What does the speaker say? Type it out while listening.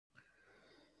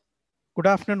Good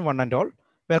afternoon, one and all.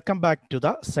 Welcome back to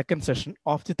the second session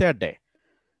of the third day.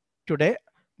 Today,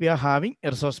 we are having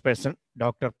a resource person,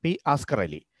 Dr. P. Asghar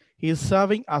Ali. He is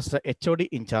serving as the HOD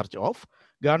in charge of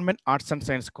Government Arts and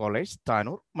Science College,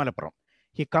 Thanur, Malappuram.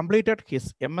 He completed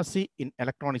his MSc in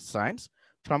Electronic Science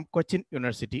from Cochin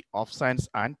University of Science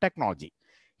and Technology.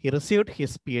 He received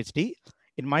his PhD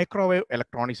in Microwave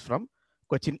Electronics from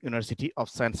Cochin University of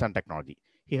Science and Technology.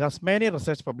 He has many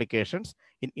research publications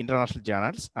in international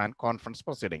journals and conference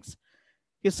proceedings.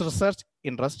 His research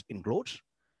interests include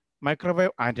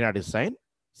microwave antenna design,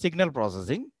 signal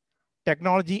processing,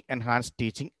 technology enhanced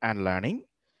teaching and learning,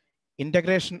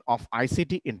 integration of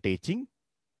ICT in teaching,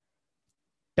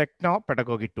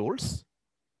 techno-pedagogy tools.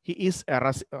 He is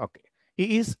a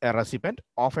recipient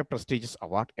of a prestigious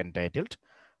award entitled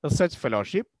Research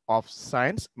Fellowship of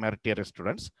Science Meritorious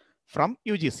Students from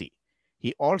UGC.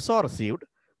 He also received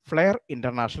Flair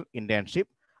International Internship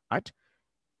at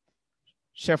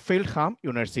Sheffield Ham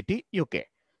University, UK.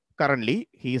 Currently,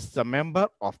 he is the member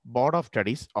of Board of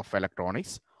Studies of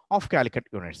Electronics of Calicut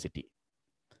University.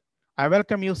 I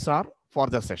welcome you, sir, for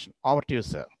the session. Over to you,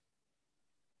 sir.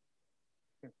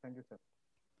 Okay, thank you, sir.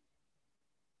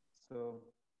 So,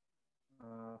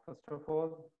 first of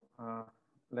all,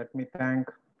 let me thank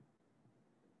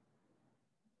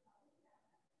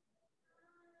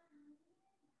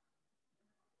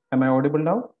Am I audible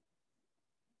now?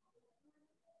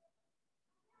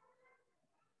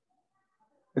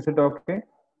 Is it okay?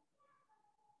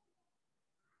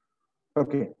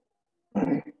 Okay.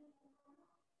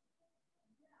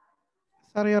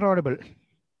 Sir, you're audible.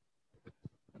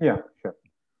 Yeah, sure.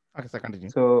 Okay, sir, continue.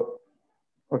 So,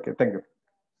 okay, thank you.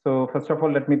 So, first of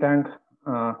all, let me thank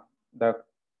the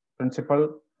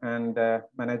principal and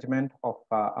management of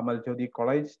Amal Jyoti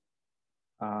College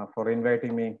for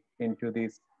inviting me into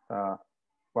this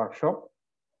workshop.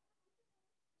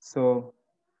 So,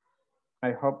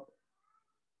 I hope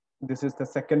this is the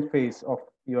second phase of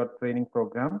your training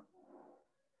program,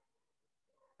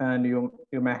 and you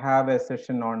may have a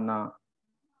session on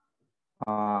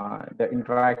the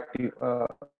interactive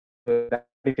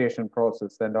accreditation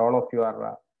process, and all of you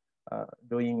are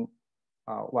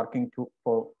working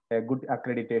for a good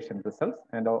accreditation results,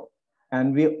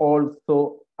 and we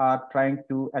also are trying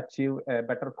to achieve a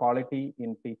better quality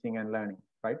in teaching and learning,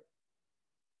 right?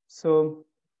 So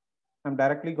I'm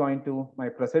directly going to my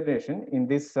presentation. In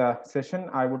this session,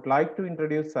 I would like to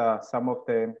introduce some of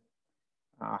the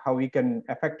how we can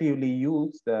effectively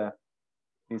use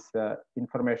these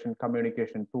information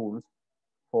communication tools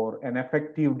for an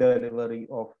effective delivery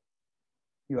of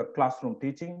your classroom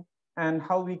teaching, and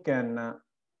how we can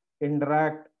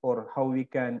interact or how we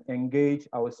can engage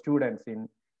our students in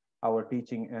our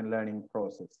teaching and learning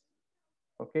process.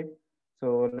 Okay,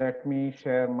 so let me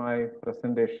share my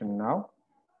presentation now.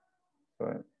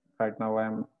 So right now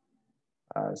I'm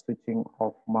switching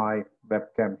off my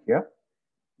webcam here.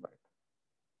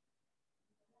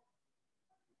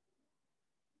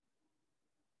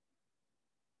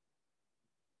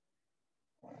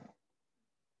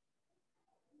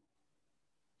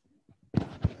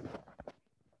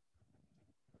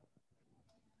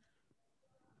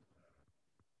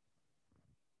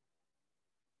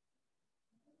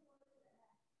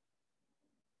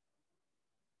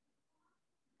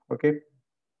 Okay,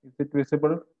 is it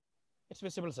visible? It's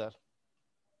visible, sir.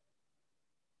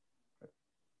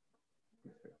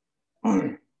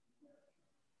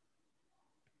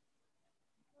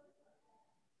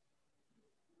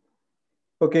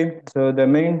 Okay, so the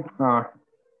main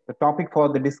the topic for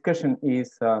the discussion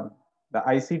is the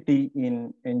ICT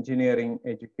in engineering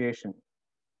education,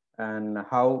 and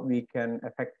how we can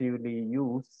effectively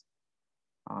use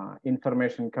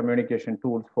information communication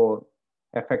tools for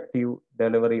effective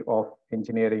delivery of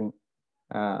engineering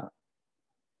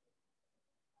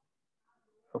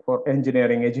for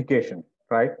engineering education,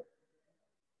 right?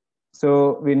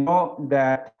 So we know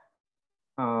that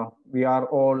we are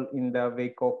all in the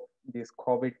wake of this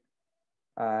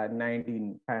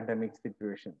COVID-19 pandemic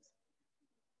situations,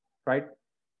 right?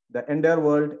 The entire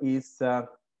world is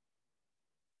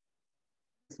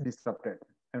disrupted,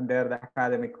 and there the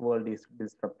academic world is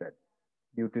disrupted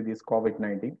due to this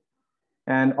COVID-19,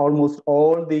 and almost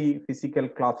all the physical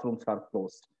classrooms are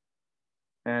closed,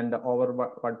 and over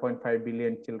 1.5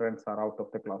 billion children are out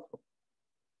of the classroom.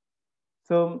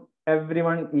 So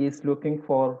everyone is looking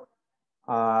for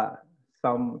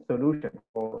some solution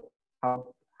for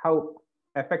how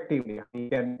effectively we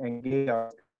can engage our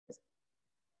students,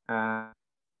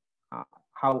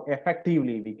 how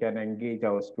effectively we can engage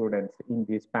our students in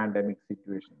these pandemic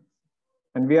situations.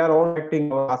 And we are all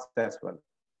acting our tasks as well.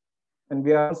 And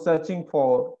we are searching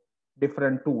for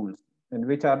different tools and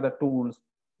which are the tools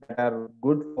that are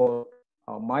good for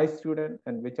my student,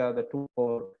 and which are the tools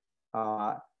for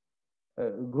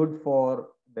good for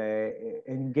the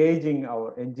engaging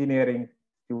our engineering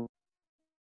students.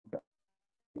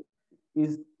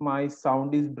 Is my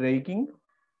sound is breaking?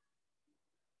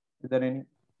 Is there any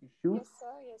issues? Yes,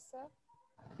 sir. Yes,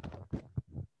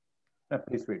 sir.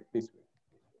 Please wait. Please wait.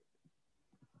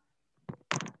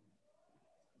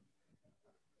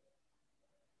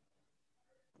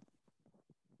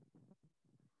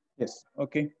 Yes.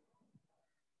 Okay.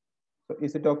 So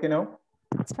is it okay now?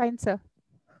 It's fine, sir.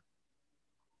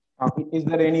 Is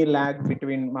there any lag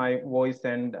between my voice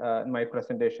and my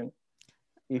presentation?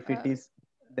 If it is,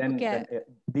 then, okay,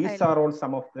 these are all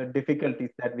some of the difficulties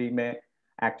that we may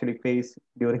actually face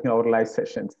during our live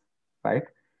sessions, right?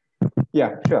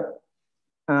 Yeah, sure.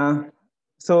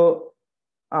 So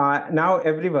now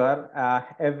everywhere,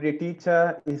 every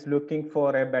teacher is looking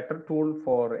for a better tool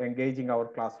for engaging our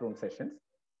classroom sessions,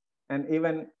 and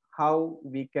even how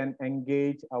we can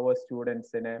engage our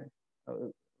students in a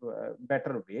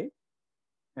better way.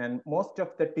 And most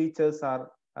of the teachers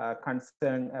are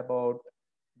concerned about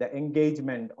the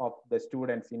engagement of the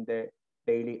students in their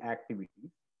daily activities.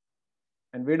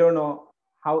 And we don't know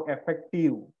how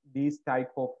effective these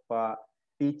type of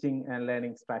teaching and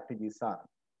learning strategies are.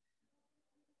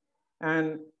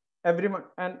 And everyone,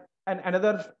 and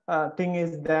another thing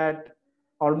is that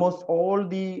almost all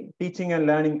the teaching and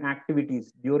learning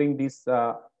activities during these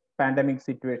pandemic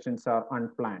situations are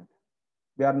unplanned.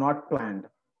 They are not planned.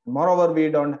 Moreover, we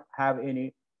don't have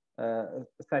any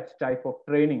such type of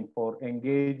training for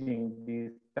engaging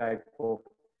these type of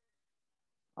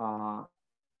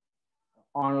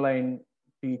online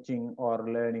teaching or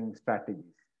learning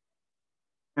strategies.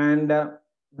 And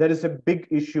there is a big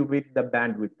issue with the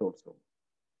bandwidth also.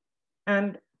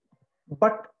 And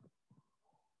but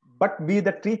we,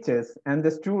 the teachers and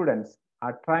the students,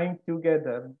 are trying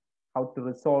together how to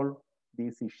resolve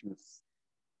these issues.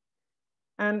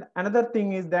 And another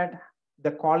thing is that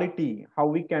the quality, how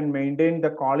we can maintain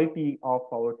the quality of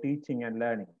our teaching and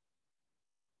learning.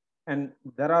 And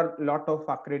there are a lot of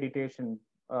accreditation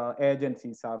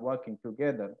agencies are working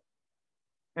together,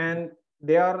 and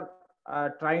they are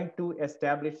trying to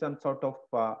establish some sort of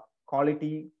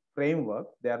quality framework.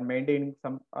 They are maintaining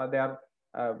some, they are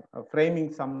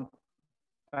framing some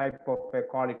type of a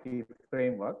quality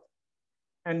framework.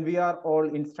 And we are all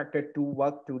instructed to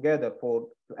work together to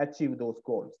achieve those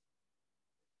goals.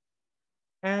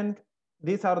 And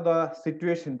these are the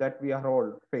situations that we are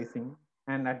all facing.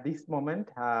 And at this moment,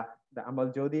 the Amal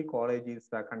Jyoti College is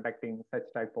conducting such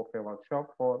type of a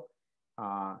workshop for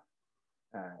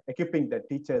equipping the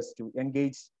teachers to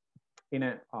engage in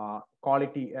a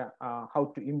quality,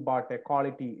 how to impart a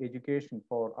quality education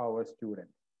for our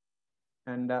students.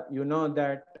 And you know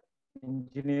that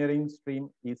engineering stream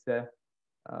is the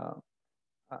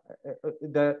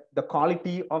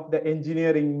quality of the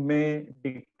engineering may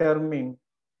determine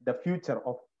the future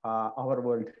of our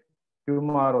world,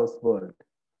 tomorrow's world.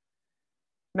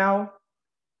 Now,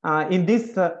 in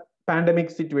this pandemic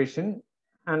situation,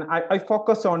 and I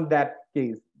focus on that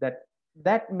case,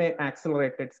 that may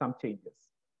accelerate some changes.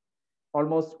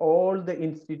 Almost all the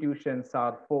institutions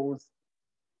are forced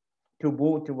to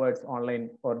move towards online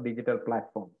or digital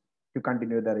platforms to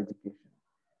continue their education.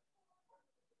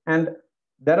 And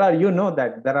there are, you know,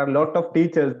 that there are a lot of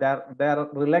teachers that they are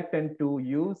reluctant to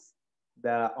use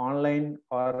the online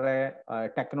or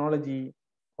technology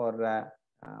or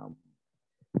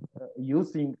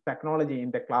using technology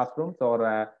in the classrooms,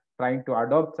 or trying to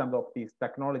adopt some of these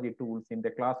technology tools in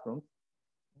the classrooms.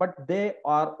 But they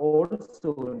are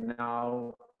also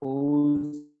now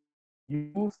forced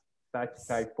to use such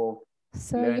type of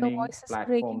Sir, your learning voice is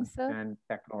breaking, platforms sir. and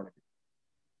technology.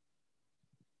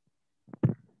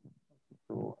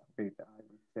 So wait, I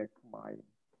will check my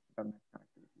internet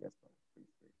connectivity as well.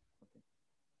 Please wait. Okay.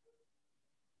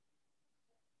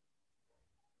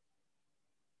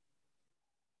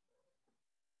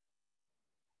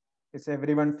 Is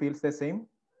everyone feels the same?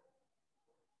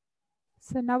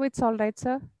 So now it's all right,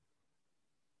 sir.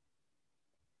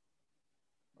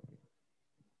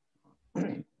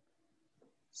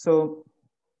 So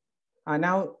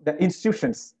now the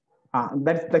institutions,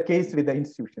 that's the case with the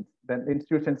institutions. The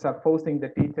institutions are forcing the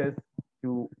teachers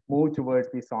to move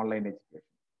towards this online education.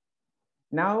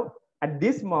 Now, at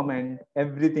this moment,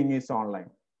 everything is online.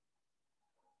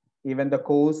 Even the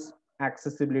course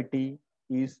accessibility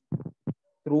is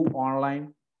through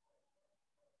online.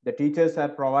 The teachers are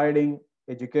providing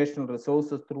educational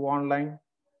resources through online.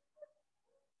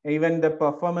 Even the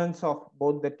performance of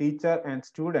both the teacher and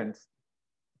students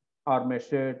are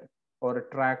measured or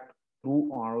tracked through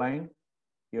online.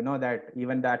 You know that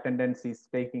even the attendance is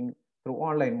taking through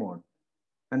online mode.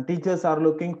 And teachers are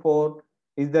looking for,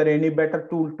 is there any better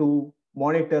tool to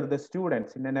monitor the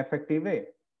students in an effective way?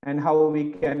 And how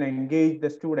we can engage the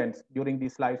students during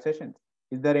these live sessions?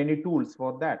 Is there any tools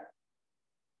for that?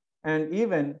 And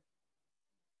even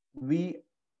we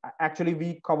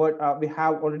we covered, we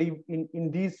have already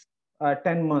in these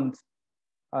 10 months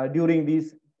during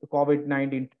this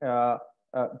COVID-19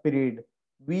 period,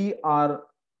 we are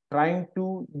trying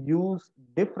to use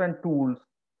different tools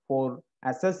for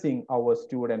assessing our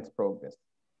students' progress.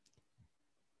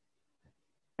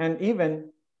 And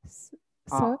even,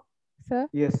 Sir, sir,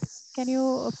 yes. can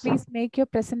you please make your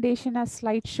presentation as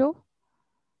slideshow?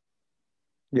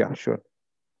 Yeah, sure.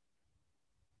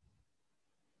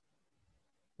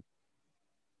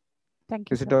 Thank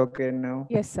you, Is it sir. okay now?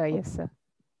 Yes, sir. Yes, sir.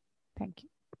 Thank you.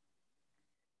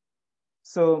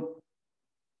 So,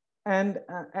 and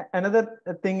another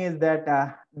thing is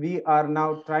that we are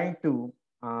now trying to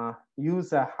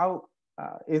use how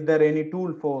is there any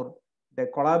tool for the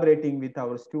collaborating with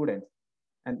our students?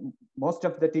 And most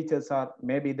of the teachers are,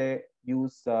 maybe they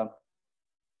use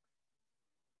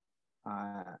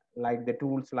like the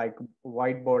tools like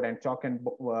whiteboard and chalk and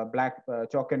black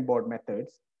chalk and board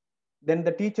methods. Then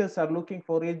the teachers are looking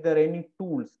for, is there any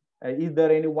tools, is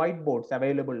there any whiteboards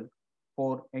available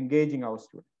for engaging our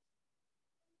students?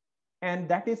 And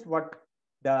that is what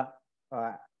the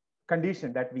uh,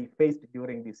 condition that we faced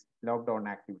during this lockdown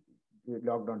activity,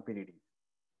 lockdown period.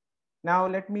 Now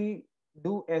let me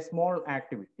do a small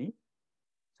activity.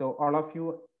 So all of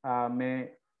you may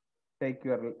take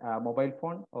your mobile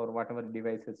phone or whatever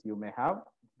devices you may have.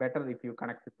 It's better if you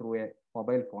connect through a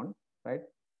mobile phone, right?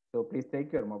 So please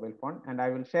take your mobile phone, and I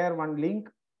will share one link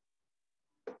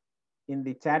in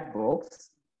the chat box,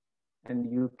 and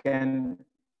you can,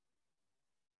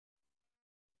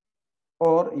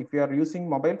 or if you are using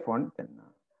mobile phone, then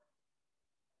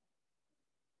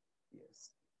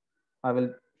yes, I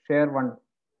will share one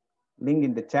link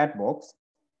in the chat box.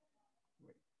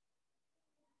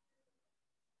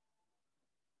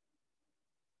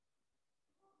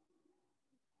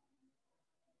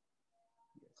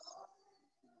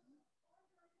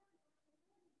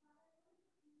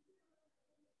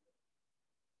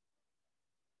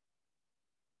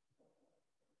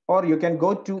 Or you can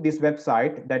go to this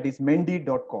website, that is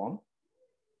mendy.com,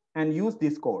 and use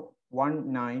this code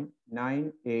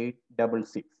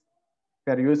 199866. If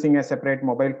you are using a separate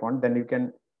mobile phone, then you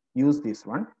can use this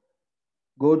one.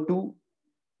 Go to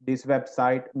this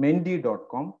website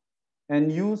mendy.com and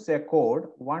use a code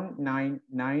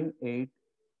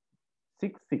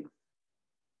 199866.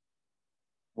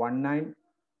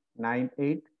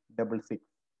 199866.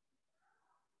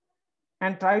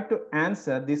 And try to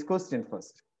answer this question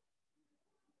first.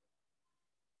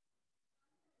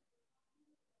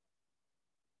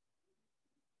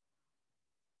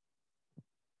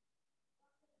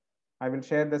 I will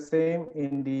share the same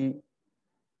in the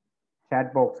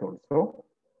chat box also.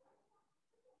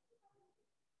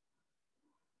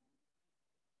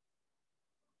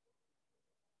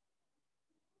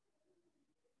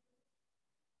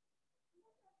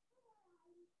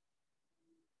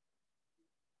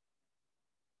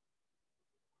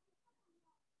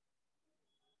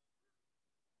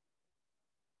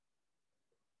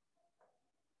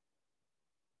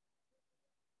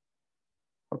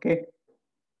 Okay.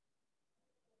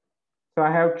 So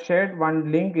I have shared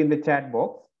one link in the chat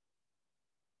box,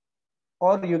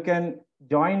 or you can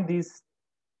join this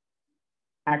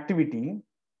activity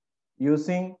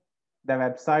using the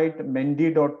website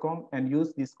mendy.com and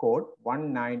use this code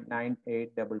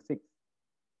 199866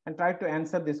 and try to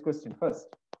answer this question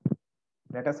first.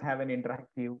 Let us have an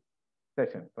interactive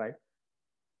session, right?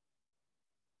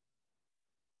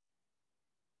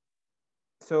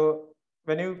 So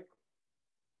when you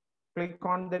click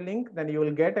on the link, then you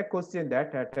will get a question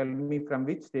that tell me from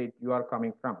which state you are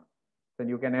coming from. Then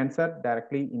you can answer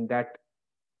directly in that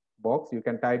box. You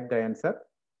can type the answer.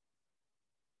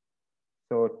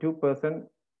 So 2%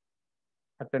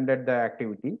 attended the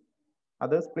activity.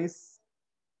 Others, please.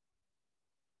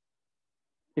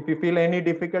 If you feel any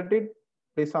difficulty,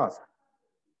 please ask.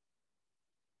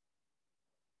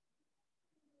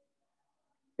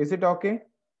 Is it okay?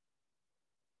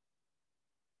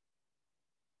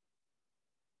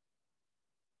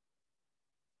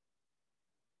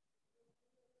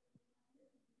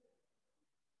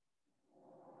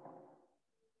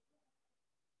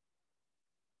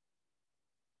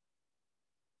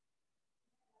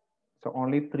 So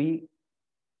only 3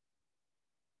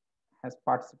 has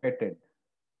participated.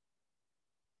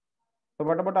 So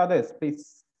what about others?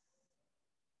 Please,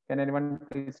 can anyone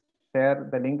please share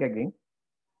the link again?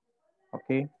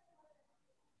 Okay.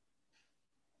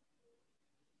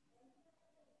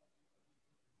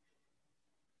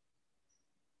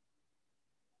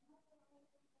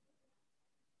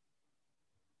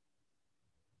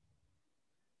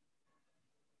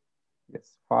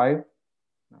 Yes, 5,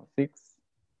 now 6.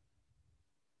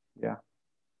 Yeah.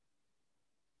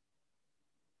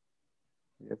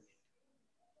 Yes.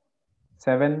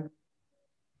 7.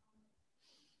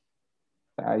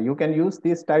 You can use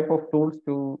these type of tools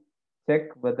to check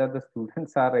whether the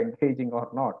students are engaging or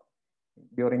not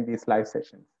during these live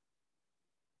sessions.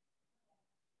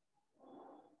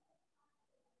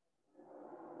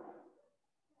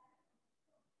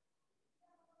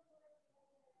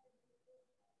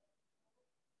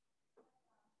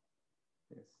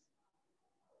 Yes.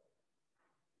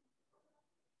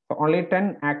 So only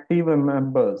 10 active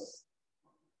members.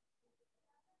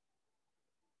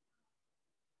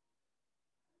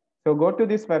 So go to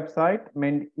this website.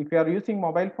 If you are using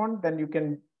mobile phone, then you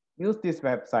can use this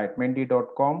website,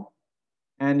 mendy.com,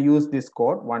 and use this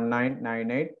code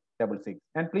 199866.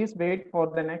 And please wait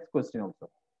for the next question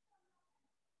also.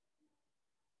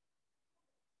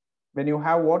 When you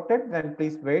have voted, then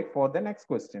please wait for the next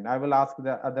question. I will ask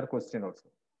the other question also.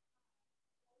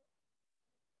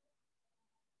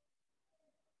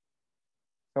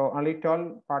 So only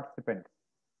 12 participants.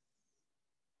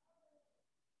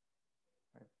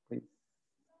 Please.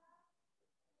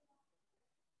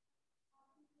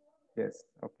 Yes,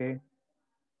 okay.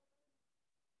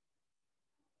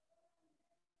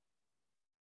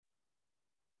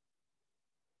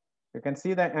 You can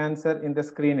see the answer in the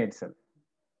screen itself.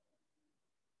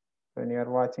 When you are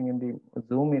watching in the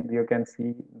Zoom, you can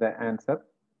see the answer.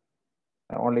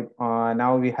 Only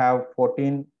now we have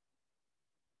 14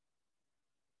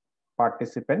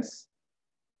 participants.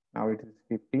 Now it is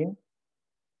 15.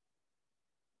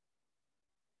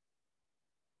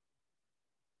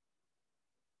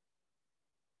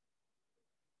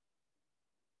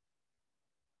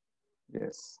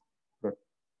 Yes, good.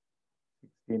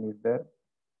 16 is there.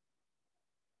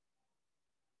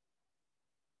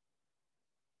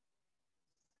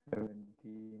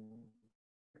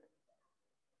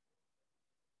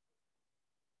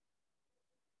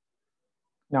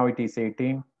 Now it is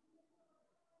 18.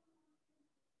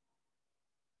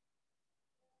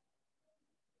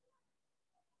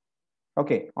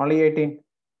 Okay, only 18.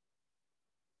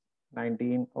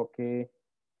 19, okay.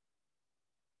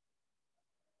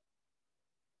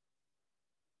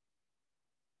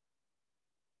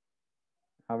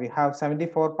 We have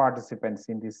 74 participants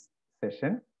in this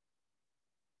session.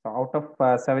 So out of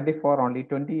 74, only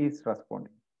 20 is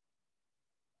responding.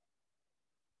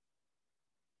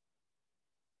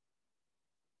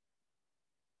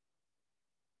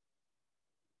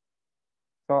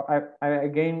 So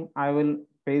I will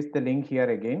paste the link here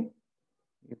again.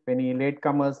 If any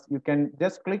latecomers, you can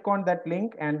just click on that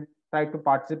link and try to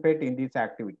participate in this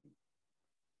activity.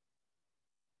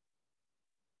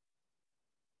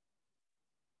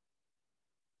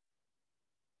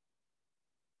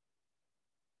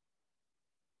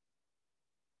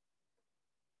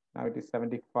 Now it is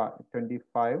 75,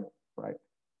 25, right?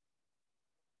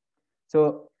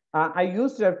 So I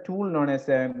used a tool known as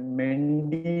a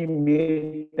Mendimeter.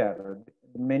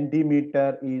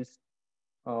 Mendimeter is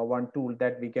one tool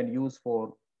that we can use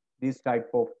for this type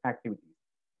of activities.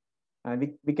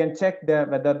 And we can check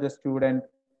whether the student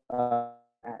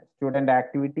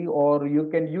activity, or you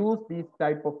can use these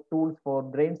type of tools for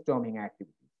brainstorming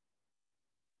activities.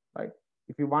 Right?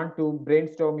 If you want to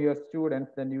brainstorm your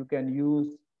students, then you can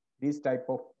use this type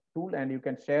of tool, and you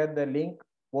can share the link,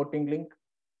 voting link,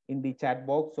 in the chat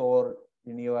box or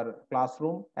in your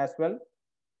classroom as well.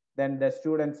 Then the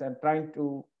students are trying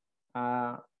to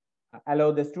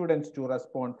allow the students to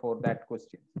respond for that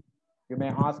question. You may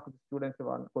ask the students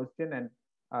one question and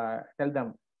tell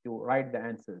them to write the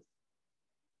answers.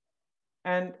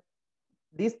 And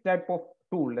this type of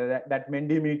tool, that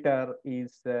Mendimeter,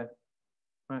 is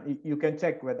you can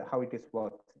check whether how it is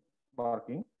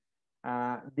working.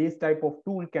 This type of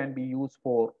tool can be used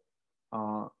for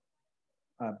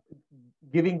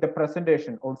giving the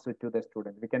presentation also to the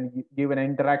student. We can give an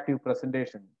interactive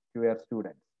presentation to your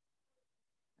students.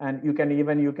 And you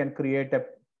can create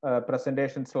a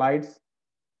presentation slides,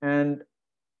 and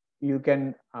you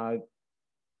can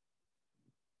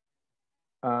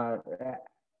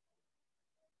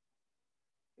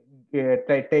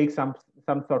take some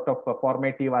sort of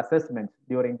formative assessments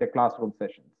during the classroom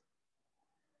sessions.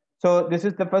 So this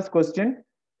is the first question.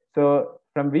 So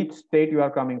from which state you are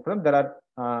coming from? There are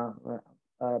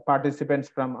participants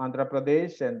from Andhra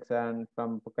Pradesh and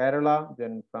from Kerala,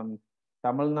 then from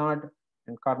Tamil Nadu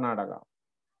and Karnataka.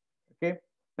 Okay.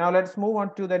 Now let's move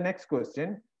on to the next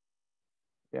question.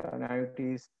 Yeah, now it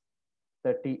is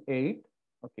 38.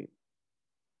 Okay.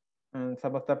 And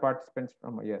some of the participants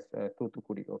from, yes,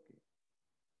 Thuthukudi. Okay.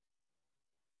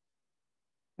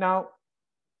 Now,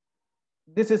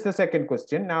 this is the second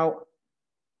question. Now,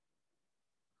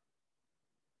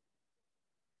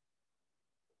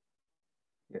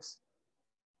 yes.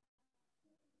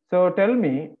 So tell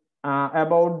me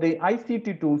about the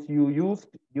ICT tools you used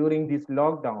during this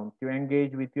lockdown to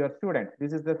engage with your students.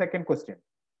 This is the second question.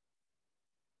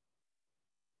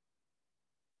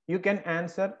 You can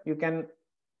answer, you can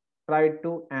try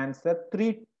to answer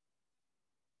 3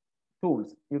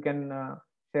 tools. You can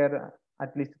share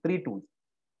at least 3 tools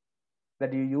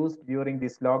that you used during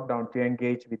this lockdown to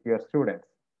engage with your students.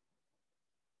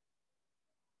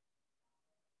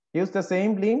 Use the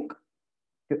same link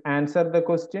to answer the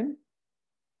question.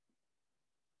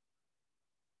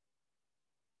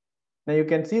 Now you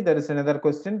can see there is another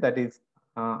question, that is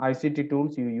ICT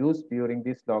tools you used during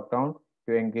this lockdown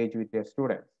to engage with your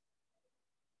students.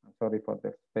 I'm sorry for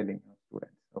the spelling of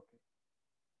students. Okay.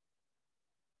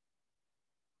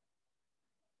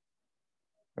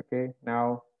 Okay,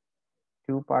 now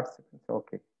 2 participants.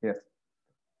 Okay, yes.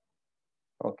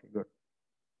 Okay, good.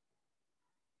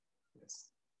 Yes.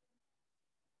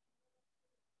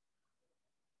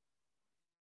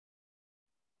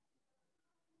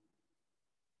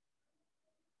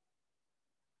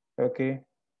 Okay.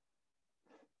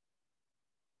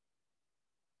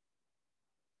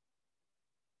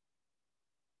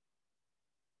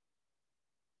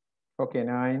 Okay,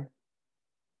 9.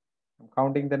 I'm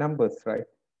counting the numbers, right?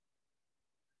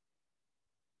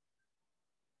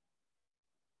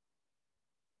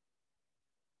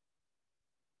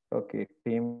 Okay,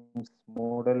 Teams,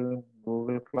 Moodle,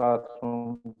 Google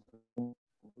Classroom, Zoom,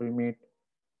 Google Meet,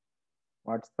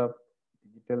 WhatsApp,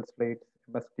 Digital Slates,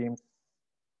 MS Teams,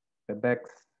 WebEx,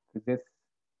 Quizzes.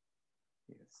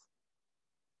 Yes.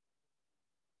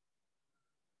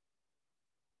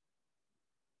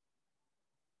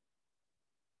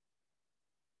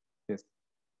 Yes.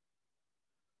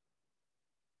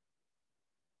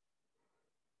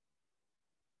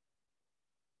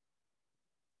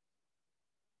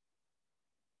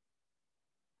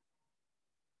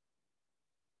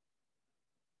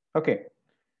 Okay.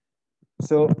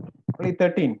 So only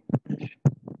 13.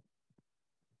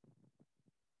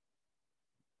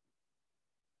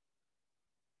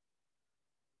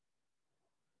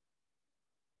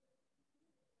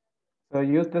 So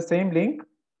use the same link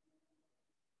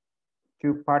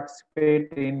to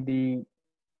participate in the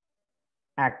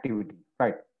activity,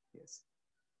 right? Yes.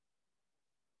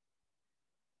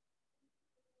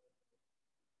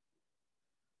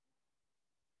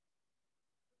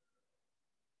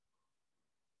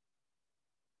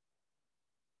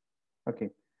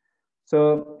 Okay.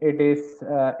 So it is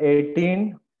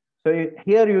 18. So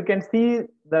here you can see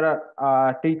there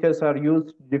are teachers are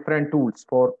used different tools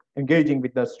for engaging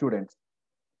with the students.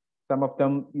 Some of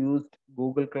them used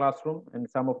Google Classroom, and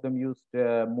some of them used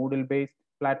Moodle-based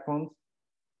platforms,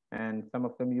 and some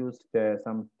of them used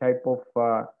some type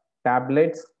of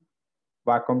tablets,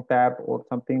 Wacom tab or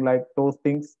something like those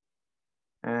things,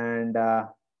 and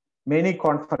many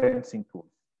conferencing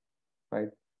tools, right?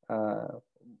 Uh,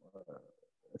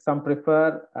 some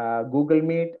prefer Google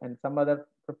Meet, and some other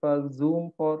prefer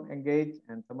Zoom for engage,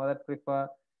 and some other prefer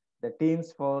the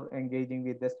Teams for engaging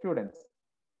with the students.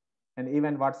 And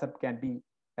even WhatsApp can be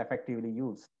effectively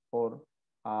used for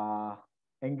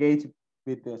engage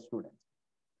with the students.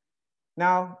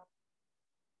 Now,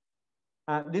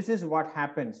 this is what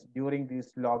happens during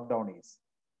this lockdown is,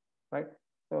 right?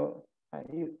 So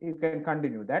you can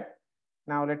continue that.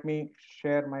 Now let me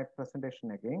share my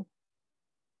presentation again.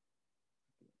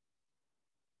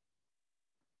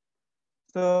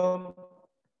 So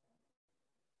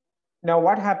now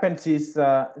what happens is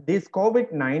this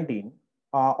COVID-19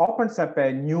 opens up a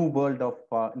new world of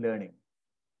learning.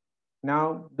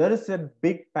 Now there is a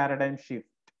big paradigm shift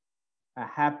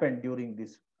happened during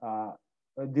this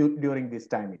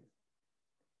time.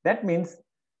 That means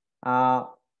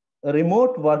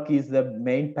remote work is the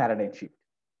main paradigm shift.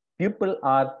 People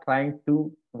are trying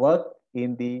to work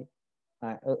in the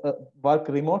work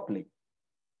remotely.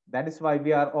 That is why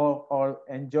we are all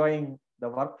enjoying the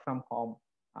work from home.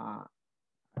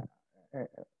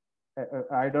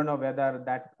 I don't know whether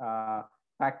that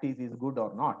practice is good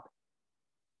or not,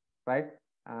 right?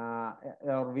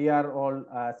 Or we are all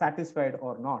satisfied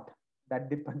or not. That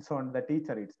depends on the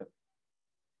teacher itself.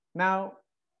 Now,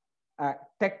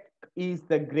 tech is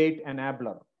the great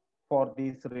enabler for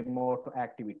this remote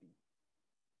activity.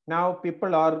 Now,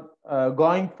 people are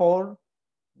going for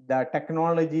the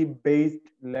technology-based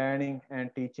learning and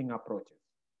teaching approaches.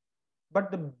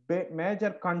 But the major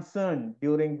concern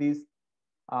during this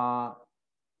uh,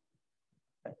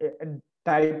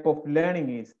 type of learning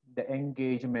is the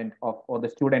engagement of, or the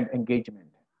student engagement.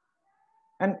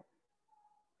 And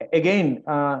again,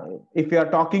 if you are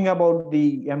talking about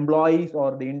the employees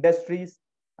or the industries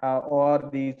or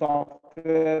the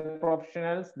software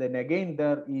professionals, then again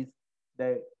there is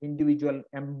the individual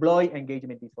employee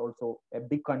engagement is also a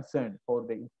big concern for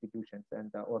the institutions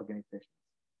and the organizations.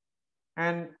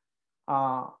 And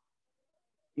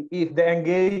if the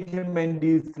engagement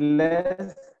is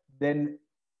less, then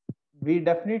we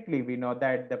know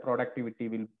that the productivity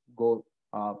will go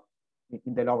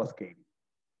in the lower scale.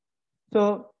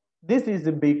 So this is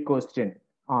a big question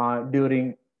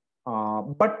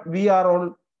but we are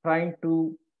all trying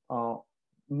to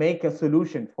make a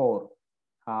solution for,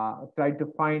 try to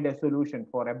find a solution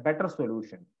for a better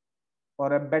solution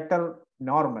or a better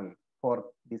normal for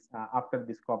this after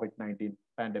this COVID-19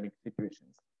 pandemic situations.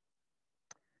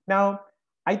 Now,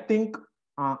 I think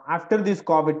after this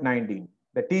COVID-19,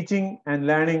 the teaching and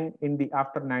learning in the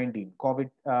after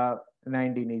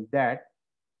COVID-19 is that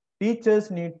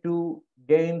teachers need to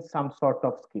gain some sort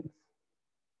of skills.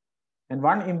 And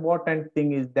one important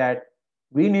thing is that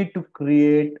we need to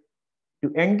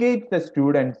engage the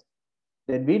students,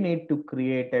 then we need to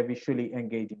create a visually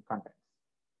engaging content.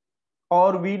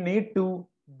 Or we need to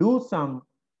do some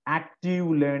active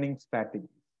learning strategies.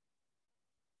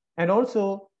 And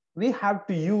also, we have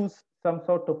to use some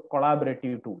sort of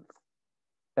collaborative tools.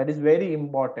 That is very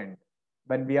important.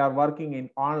 When we are working in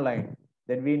online,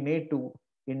 then we need to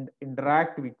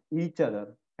interact with each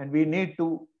other, and we need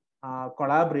to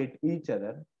collaborate each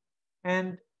other.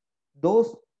 And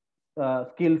those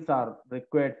skills are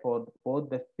required for both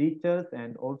the teachers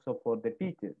and also for the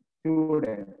teachers,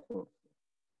 students also.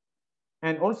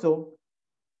 And also,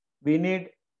 we need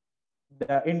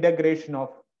the integration of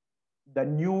the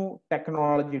new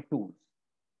technology tools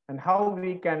and how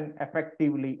we can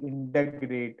effectively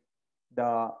integrate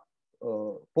the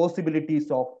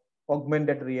possibilities of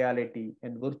augmented reality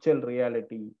and virtual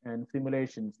reality and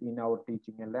simulations in our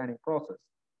teaching and learning process.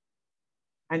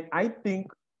 And I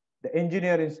think the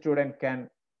engineering student can,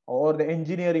 or the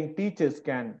engineering teachers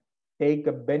can take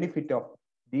a benefit of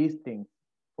these things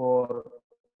for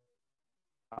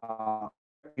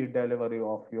effective delivery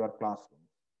of your classroom.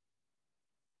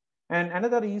 And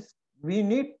another is we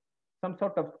need some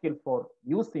sort of skill for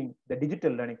using the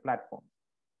digital learning platform.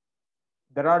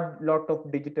 There are a lot of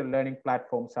digital learning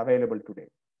platforms available today.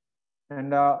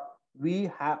 And we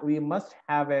must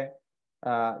have a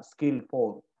skill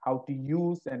for how to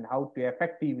use and how to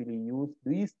effectively use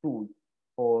these tools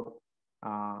for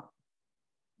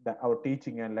our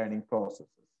teaching and learning processes.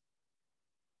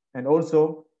 And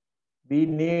also, we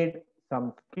need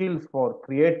some skills for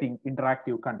creating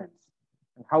interactive contents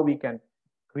and how we can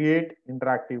create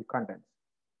interactive contents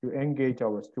to engage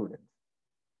our students.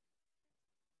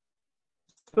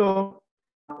 So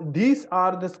these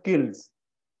are the skills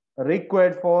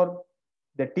required for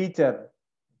the teacher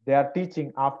they are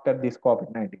teaching after this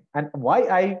COVID-19. And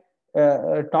why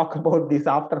I talk about this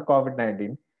after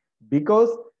COVID-19? Because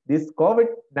this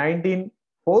COVID-19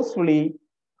 forcefully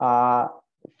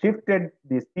shifted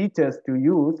these teachers to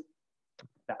use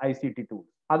the ICT tools.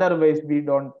 Otherwise, we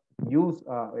don't use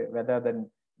whether the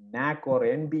NAC or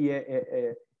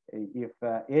NBA. If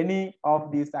any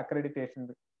of these accreditation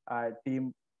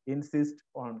team insist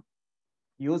on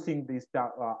using this,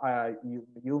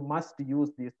 you must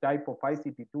use this type of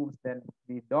ICT tools, then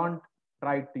we don't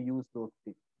try to use those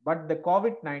things. But the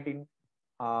COVID-19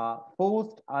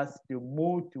 forced us to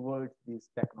move towards this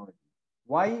technology.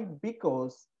 Why?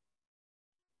 Because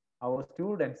our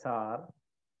students are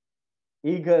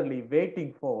eagerly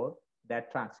waiting for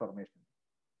that transformation,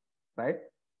 right?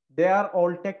 They are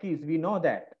all techies, we know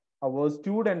that. Our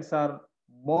students are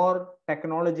more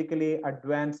technologically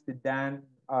advanced than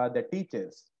the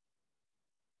teachers.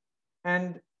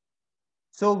 And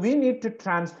so we need to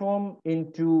transform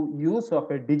into use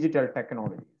of a digital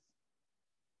technologies.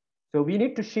 So we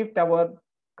need to shift our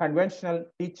conventional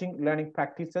teaching learning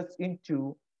practices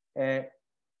into a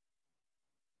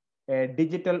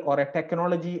digital or a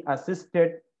technology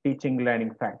assisted teaching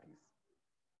learning practice.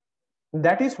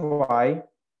 That is why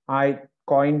I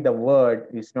coined the word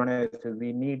is known as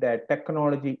we need a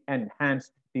technology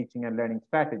enhanced teaching and learning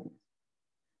strategies.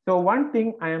 So one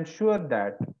thing I am sure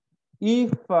that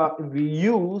if we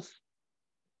use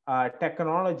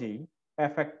technology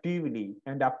effectively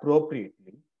and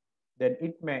appropriately, then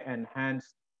it may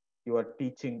enhance your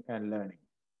teaching and learning.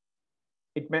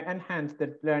 It may enhance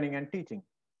the learning and teaching.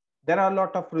 There are a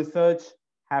lot of research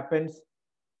happens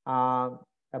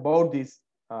about this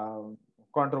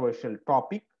controversial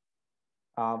topic,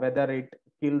 whether it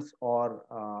kills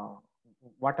or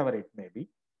whatever it may be,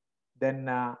 then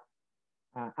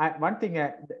one thing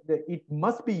it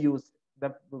must be used.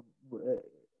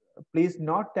 Please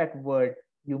note that word.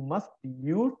 You must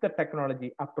use the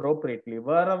technology appropriately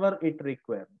wherever it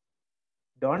requires.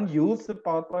 Don't use the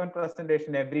PowerPoint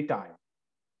presentation every time.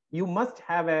 You must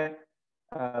have a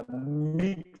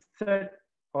mixed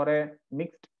or a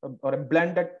mixed or a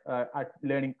blended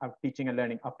learning of teaching and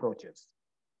learning approaches.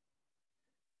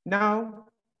 Now,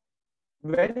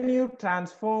 when you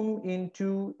transform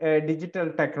into a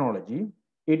digital technology,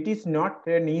 it is not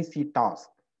an easy task.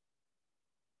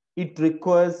 It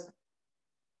requires,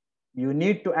 you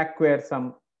need to acquire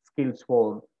some skills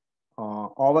for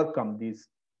overcome these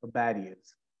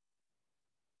barriers.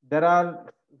 There are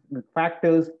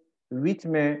factors which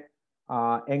may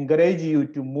encourage you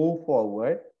to move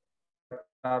forward, but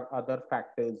there are other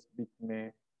factors which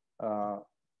may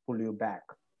pull you back.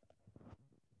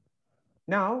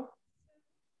 Now,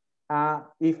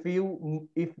 if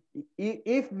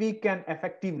we can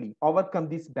effectively overcome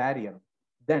this barrier,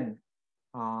 then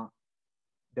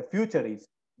the future is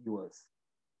yours.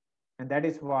 And that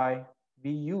is why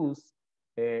we use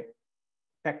a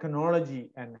technology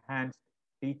enhanced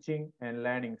teaching and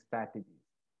learning strategy.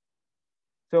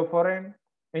 So for an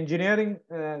engineering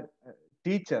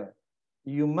teacher,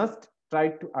 you must try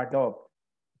to adopt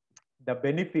the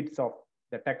benefits of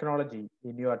the technology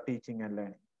in your teaching and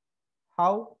learning.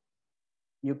 How?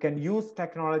 You can use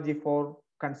technology for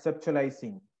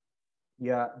conceptualizing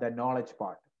the knowledge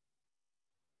part.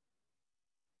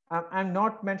 I'm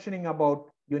not mentioning about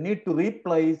you need to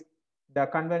replace the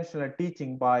conventional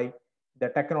teaching by the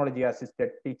technology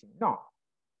assisted teaching. No,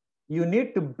 you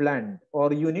need to blend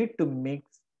or you need to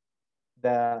mix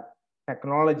the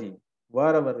technology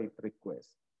wherever it requires.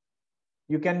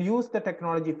 You can use the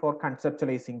technology for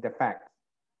conceptualizing the facts.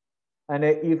 And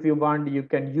if you want, you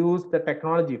can use the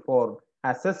technology for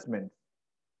assessments.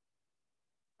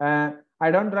 I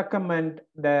don't recommend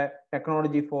the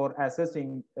technology for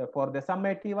assessing for the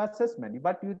summative assessment,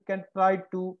 but you can try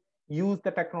to use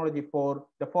the technology for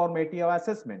the formative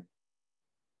assessment.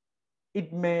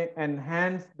 It may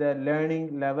enhance the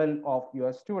learning level of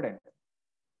your students.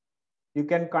 You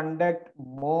can conduct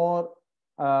more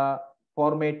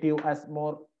formative as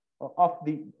more of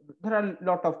the, there are a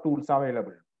lot of tools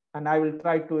available. And I will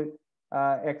try to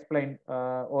explain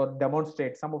or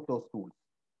demonstrate some of those tools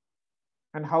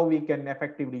and how we can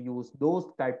effectively use those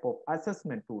type of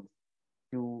assessment tools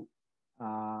to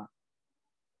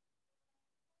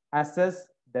assess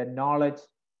the knowledge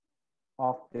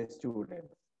of the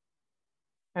students.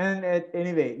 And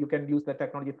anyway, you can use the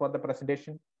technology for the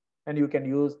presentation, and you can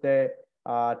use the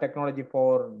technology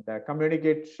for the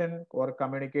communication or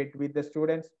communicate with the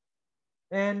students.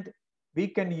 And we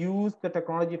can use the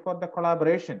technology for the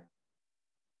collaboration,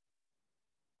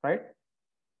 right?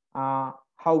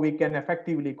 How we can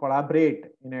effectively collaborate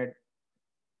in it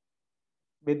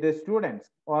with the students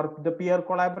or the peer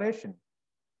collaboration.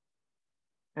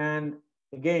 And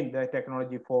again, the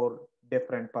technology for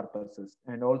different purposes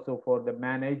and also for the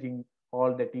managing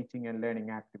all the teaching and learning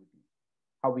activities.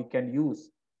 How we can use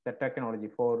the technology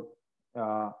for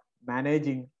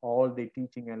managing all the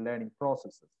teaching and learning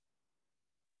processes.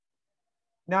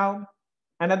 Now,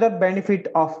 another benefit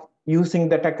of using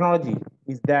the technology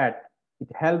is that it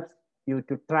helps you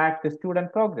to track the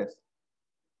student progress.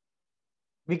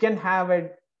 We can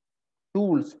have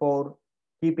tools for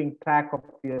keeping track of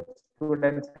your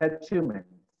students' achievements.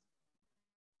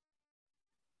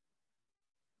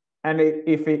 And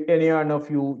if any one of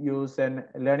you use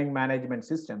learning management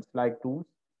systems like tools,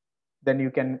 then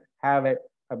you can have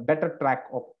a better track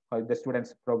of the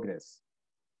students' progress.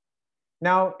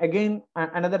 Now, again,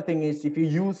 another thing is if you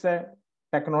use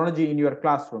technology in your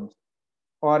classrooms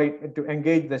or to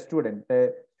engage the student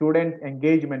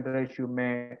engagement ratio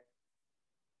may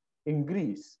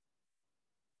increase.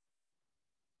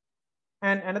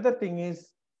 And another thing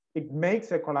is it makes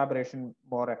a collaboration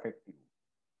more effective.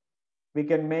 We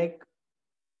can make,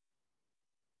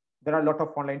 there are a lot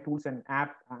of online tools and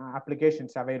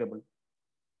applications available,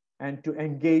 and to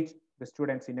engage the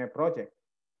students in a project.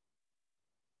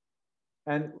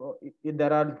 And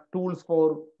there are tools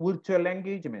for virtual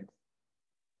engagement.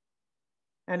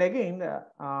 And again,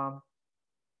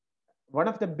 one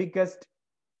of the biggest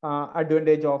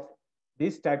advantage of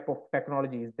this type of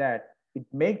technology is that it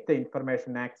makes the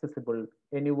information accessible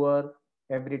anywhere,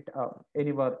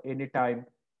 anywhere, anytime,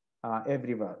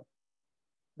 everywhere.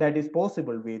 That is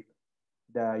possible with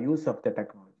the use of the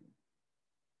technology.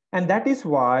 And that is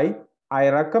why I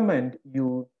recommend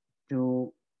you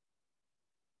to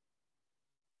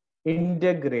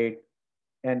integrate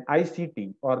an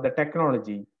ICT or the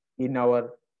technology in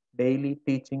our daily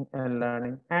teaching and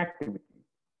learning activity.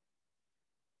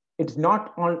 It's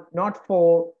not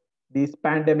for this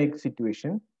pandemic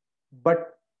situation,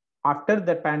 but after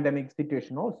the pandemic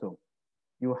situation also,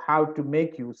 you have to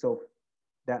make use of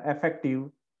the effective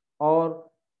or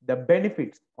the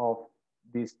benefits of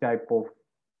this type of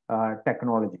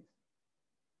technology.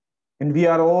 And we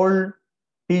are all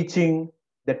teaching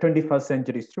the 21st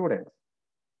century students.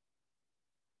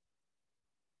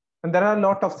 And there are a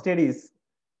lot of studies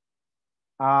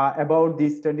about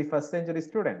these 21st century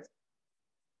students.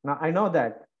 Now, I know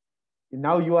that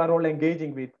now you are all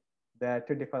engaging with the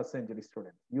 21st century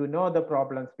students. You know the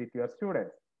problems with your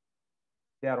students.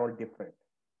 They are all different.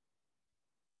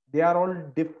 They are all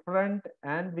different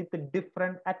and with a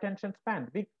different attention span.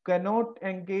 We cannot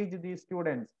engage these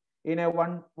students in a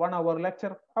one hour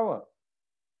lecture hour.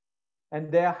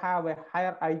 And they have a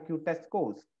higher IQ test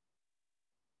scores.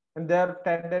 And their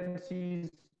tendencies,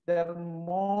 they're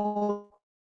more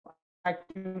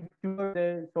attractive to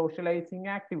the socializing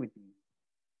activities.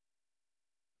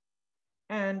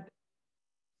 And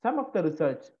some of the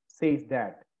research says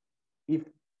that if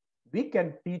we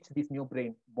can teach this new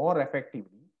brain more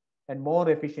effectively and more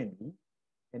efficiently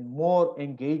and more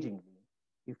engagingly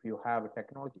if you have a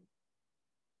technology.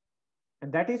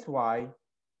 And that is why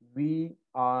we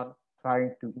are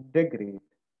trying to integrate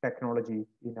technology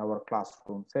in our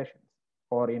classroom sessions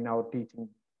or in our teaching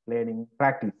learning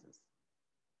practices.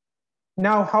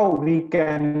 Now, how we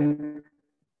can,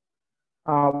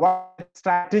 what is the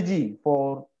strategy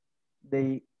for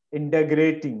the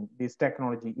integrating this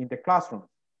technology in the classroom?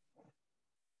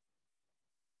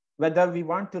 Whether we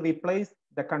want to replace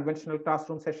the conventional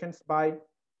classroom sessions by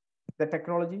the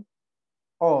technology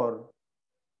or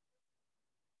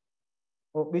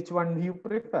which one you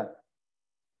prefer.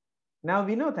 Now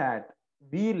we know that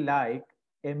we like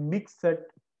a mixed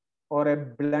or a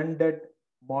blended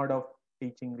mode of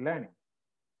teaching learning.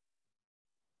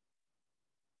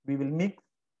 We will mix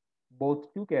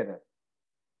both together.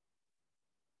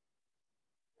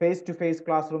 Face-to-face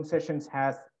classroom sessions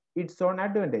has its own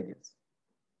advantages.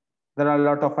 There are a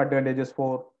lot of advantages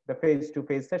for the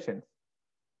face-to-face sessions.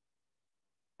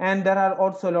 And there are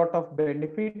also a lot of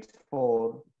benefits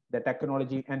for the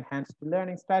technology enhanced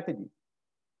learning strategy.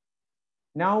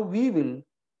 Now we will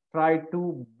try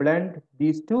to blend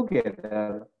these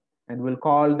together and we'll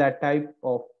call that type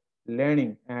of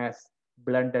learning as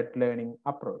blended learning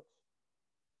approach.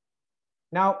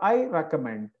 Now I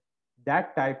recommend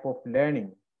that type of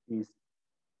learning is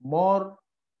more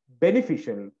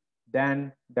beneficial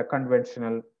than the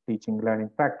conventional teaching learning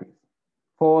practice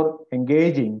for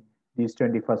engaging these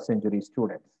 21st century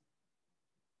students.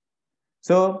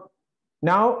 So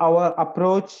now our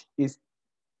approach is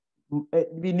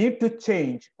we need to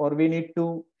change or we need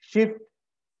to shift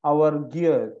our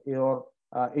gear or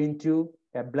into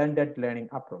a blended learning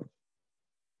approach.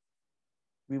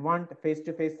 We want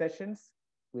face-to-face sessions,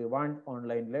 we want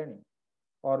online learning,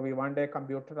 or we want a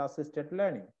computer-assisted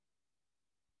learning.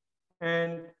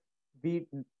 And we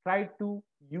try to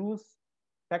use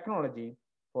technology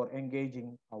for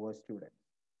engaging our students.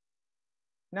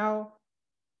 Now,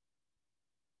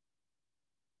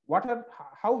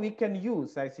 how we can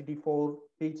use ICT for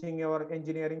teaching our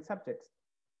engineering subjects?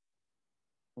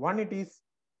 One, it is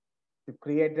to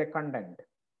create the content.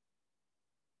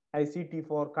 ICT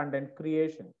for content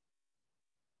creation.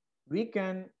 We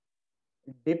can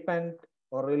depend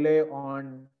or rely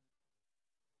on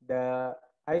the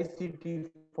ICT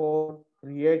for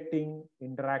creating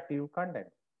interactive content.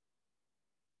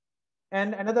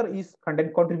 And another is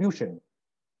content contribution.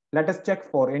 Let us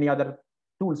check for any other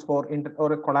tools for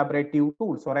or a collaborative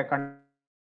tools or a content.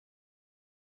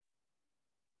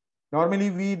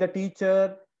 Normally, we, the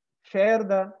teacher, share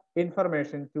the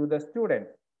information to the student,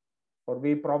 or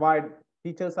we provide,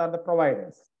 teachers are the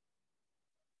providers.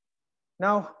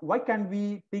 Now, why can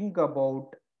we think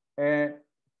about,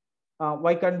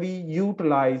 why can we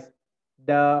utilize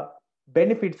the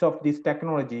benefits of this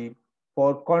technology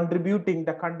for contributing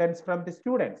the contents from the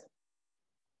students?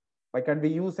 Why can't we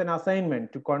use an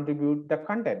assignment to contribute the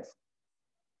contents?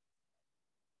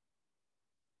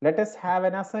 Let us have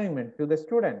an assignment to the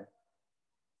student.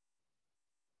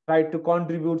 Try to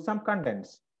contribute some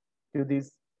contents to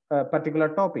this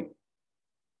particular topic.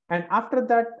 And after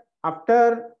that,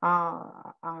 after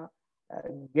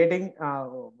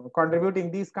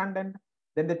contributing these content,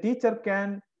 then the teacher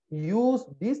can use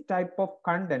this type of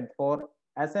content for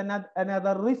as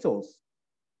another resource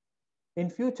in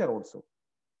future also.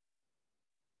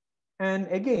 And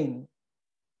again,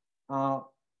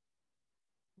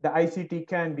 the ICT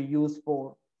can be used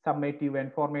for summative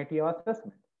and formative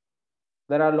assessment.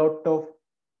 There are a lot of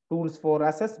tools for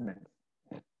assessment.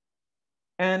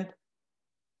 And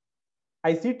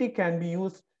ICT can be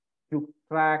used to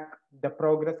track the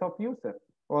progress of users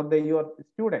or your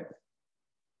students.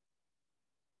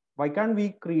 Why can't we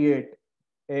create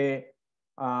a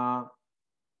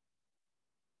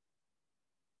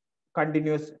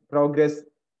continuous progress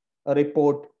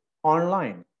report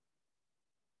online,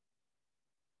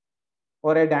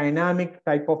 or a dynamic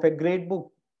type of a grade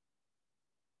book?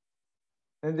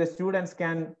 And the students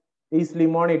can easily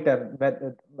monitor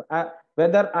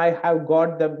whether I have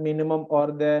got the minimum or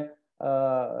the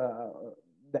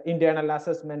internal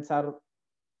assessments are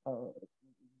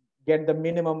get the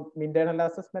minimum internal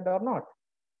assessment or not.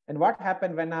 And what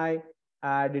happened when I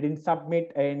didn't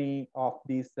submit any of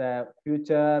these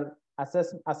future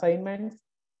assignments,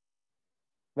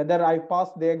 whether I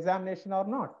passed the examination or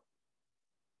not.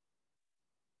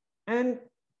 And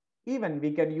even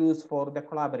we can use for the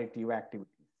collaborative activities.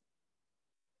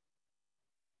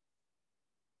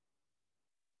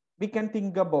 We can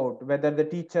think about whether the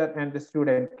teacher and the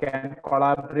student can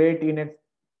collaborate in a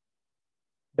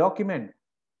document.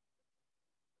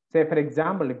 Say, for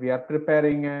example, if we are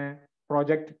preparing a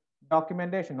project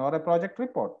documentation or a project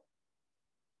report,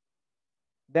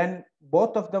 then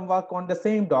both of them work on the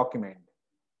same document.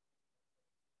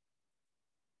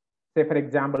 Say, for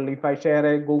example, if I share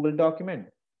a Google document,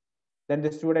 then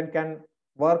the student can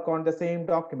work on the same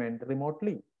document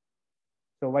remotely.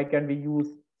 So why can we use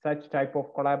such type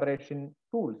of collaboration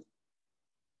tools?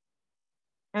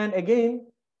 And again,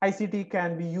 ICT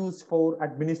can be used for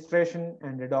administration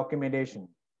and documentation.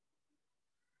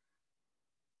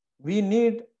 We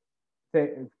need,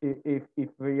 say, if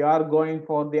we are going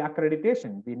for the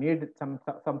accreditation, we need some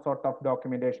sort of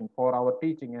documentation for our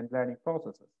teaching and learning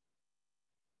processes.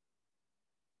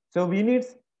 So we need,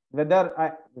 whether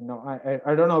I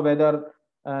don't know whether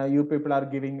you people are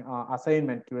giving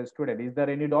assignment to a student. Is there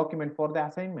any document for the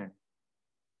assignment?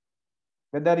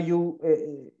 Whether you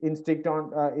insist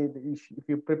on if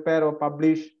you prepare or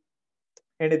publish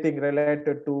anything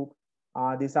related to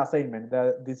this assignment,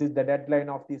 this is the deadline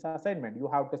of this assignment, you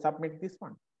have to submit this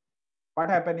one. What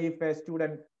happens if a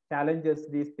student challenges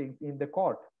these things in the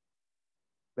court?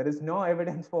 There is no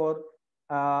evidence for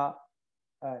the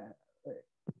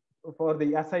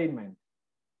assignment.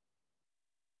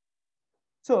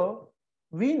 So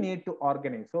we need to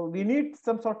organize. So we need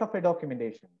some sort of a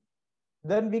documentation.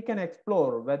 Then we can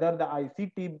explore whether the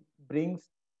ICT brings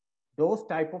those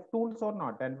type of tools or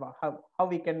not, and how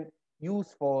we can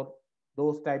use for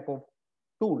those type of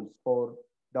tools for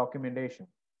documentation.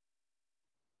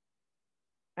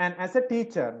 And as a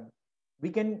teacher,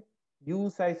 we can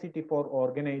use ICT for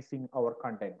organizing our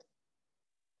content.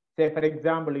 Say, for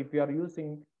example, if you are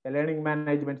using a learning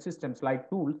management systems like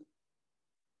tools,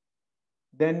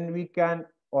 then we can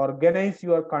organize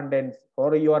your contents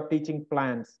or your teaching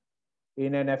plans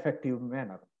in an effective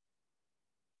manner.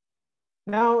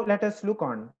 Now let us look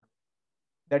on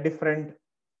the different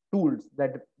tools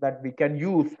that we can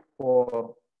use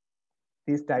for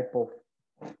this type of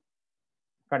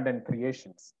content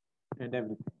creations and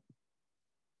everything,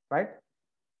 right?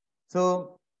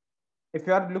 So if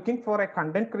you are looking for a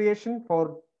content creation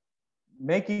for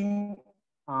making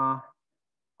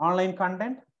online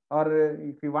content, or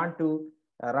if you want to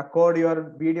record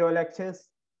your video lectures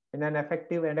in an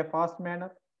effective and a fast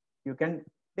manner, you can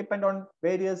depend on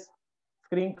various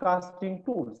screencasting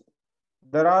tools.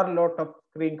 There are a lot of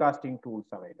screencasting tools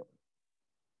available.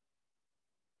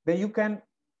 Then you can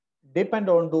depend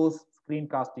on those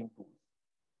screencasting tools.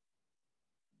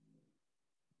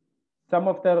 Some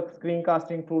of the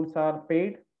screencasting tools are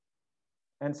paid,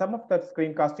 and some of the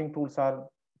screencasting tools are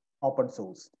open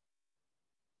source.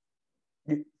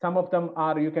 Some of them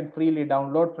are you can freely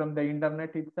download from the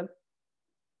internet itself.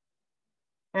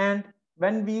 And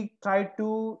when we try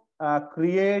to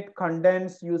create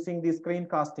contents using the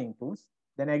screencasting tools,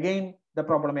 then again the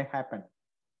problem may happen.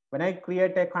 When I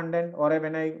create a content or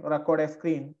when I record a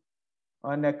screen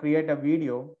and I create a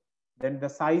video, then the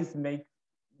size makes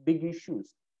big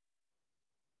issues.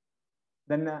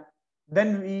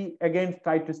 Then we again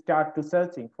try to start to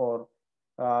searching for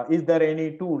is there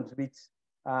any tools which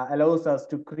allows us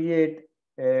to create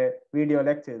video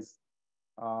lectures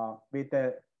with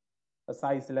a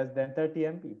size less than 30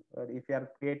 MB. If you are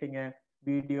creating a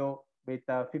video with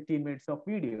 15 minutes of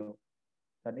video,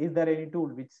 then is there any tool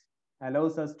which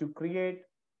allows us to create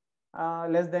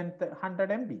less than 100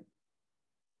 MB,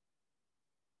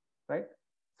 right?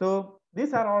 So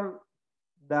these are all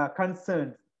the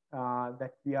concerns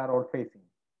that we are all facing.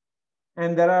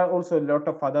 And there are also a lot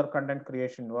of other content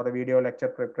creation or video lecture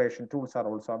preparation tools are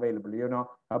also available. You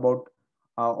know about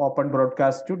Open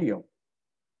Broadcast Studio.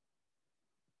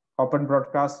 Open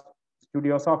Broadcast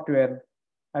Studio software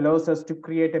allows us to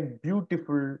create a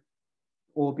beautiful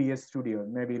OBS studio.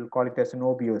 Maybe we'll call it as an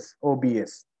OBS.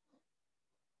 OBS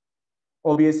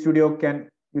Studio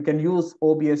you can use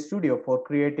OBS Studio for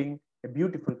creating a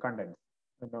beautiful content.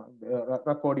 You know,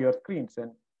 record your screens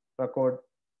and record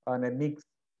and mix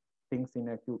things in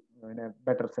a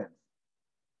better sense.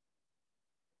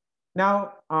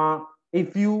 Now,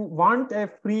 if you want a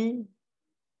free,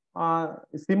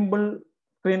 simple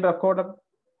screen recorder,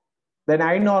 then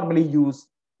I normally use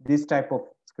this type of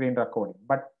screen recording,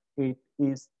 but it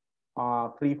is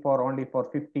free for only for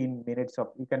 15 minutes of,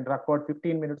 you can record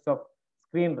 15 minutes of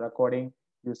screen recording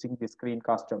using the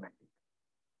Screencast-O-Matic.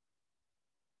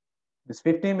 This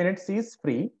 15 minutes is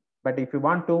free, but if you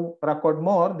want to record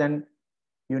more, then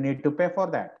you need to pay for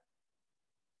that.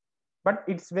 But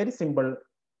it's very simple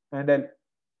and a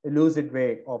lucid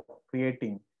way of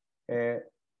creating a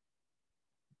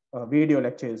video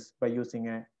lectures by using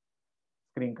a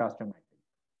Screencast-O-Matic.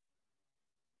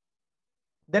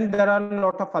 Then there are a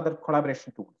lot of other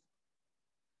collaboration tools.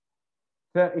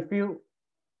 So if you,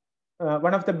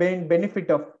 one of the main benefit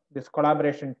of this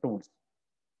collaboration tools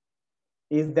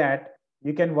is that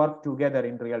you can work together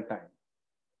in real time.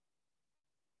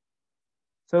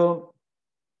 So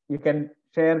you can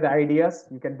share the ideas,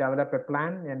 you can develop a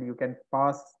plan, and you can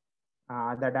pass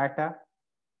the data,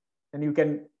 and you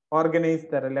can organize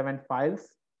the relevant files.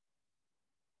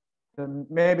 So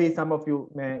maybe some of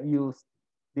you may use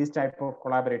this type of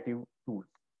collaborative tools,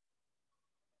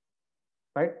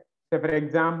 right? So for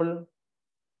example,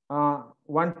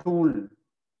 one tool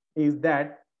is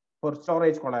that for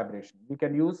storage collaboration, we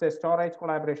can use a storage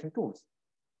collaboration tools.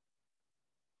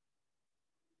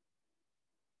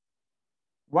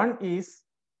 One is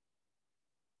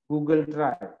Google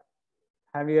Drive.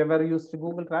 Have you ever used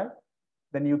Google Drive?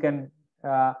 Then you can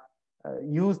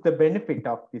use the benefit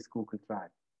of this Google Drive.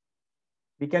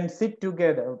 We can sit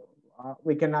together,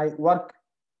 we can work,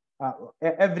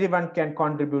 everyone can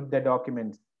contribute the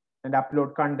documents and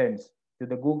upload contents to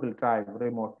the Google Drive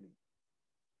remotely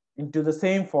into the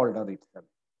same folder itself.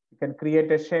 You can create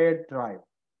a shared drive.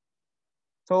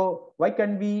 So why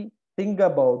can't we think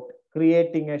about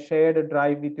creating a shared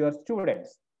drive with your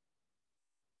students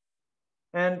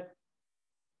and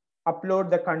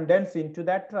upload the contents into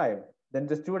that drive? Then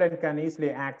the student can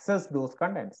easily access those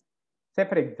contents. Say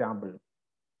for example,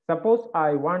 suppose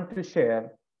I want to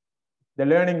share the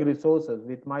learning resources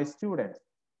with my students.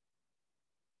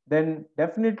 Then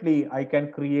definitely I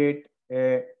can create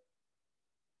a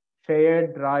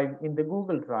shared drive in the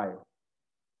Google Drive,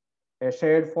 a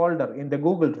shared folder in the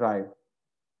Google Drive,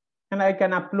 and I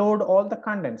can upload all the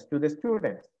contents to the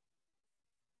students.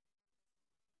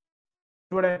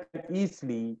 Students can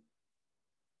easily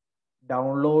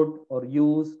download or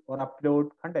use or upload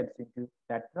contents into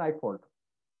that drive folder.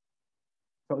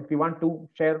 So if you want to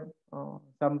share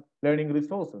some learning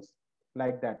resources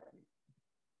like that.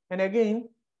 And again,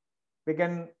 we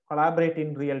can collaborate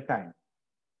in real time,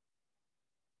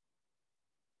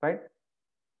 right?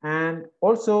 And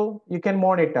also you can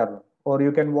monitor or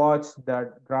you can watch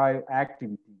the drive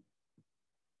activity.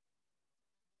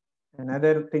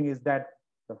 Another thing is that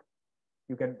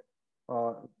you can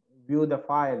view the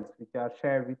files which are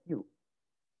shared with you.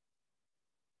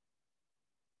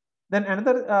 Then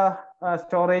another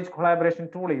storage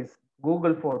collaboration tool is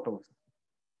Google Photos.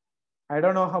 I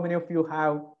don't know how many of you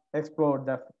have explored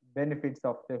the benefits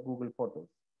of the Google Photos.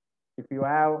 If you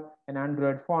have an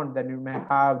Android phone, then you may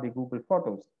have the Google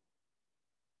Photos.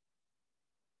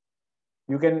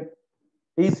 You can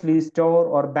easily store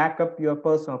or back up your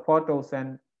personal photos,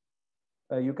 and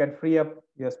you can free up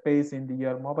your space in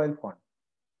your mobile phone.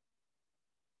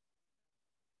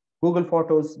 Google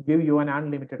Photos give you an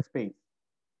unlimited space,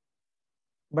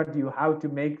 but you have to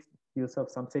make use of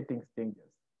some settings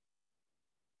changes.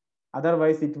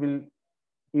 Otherwise, it will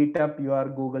eat up your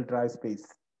Google Drive space.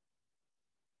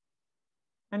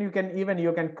 And you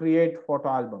can create photo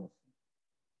albums.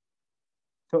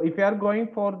 So if you are going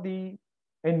for the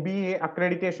NBA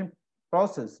accreditation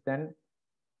process, then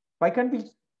why can't we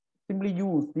simply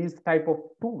use these type of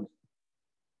tools?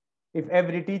 If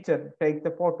every teacher takes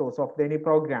the photos of any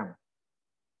program,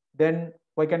 then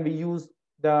why can't we use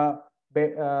the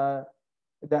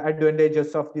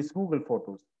advantages of these Google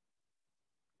Photos?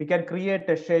 We can create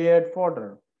a shared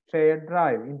folder, shared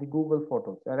drive in the Google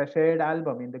Photos, or a shared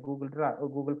album in the Google Drive or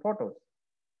Google Photos.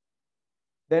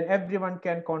 Then everyone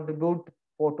can contribute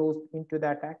photos into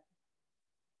that act.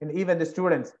 And even the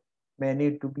students may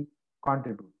need to be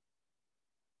contribute.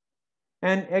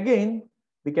 And again,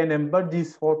 we can embed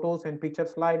these photos and picture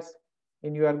slides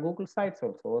in your Google Sites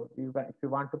also. Or if you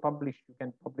want to publish, you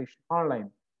can publish online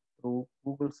through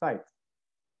Google Sites.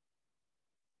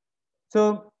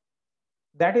 So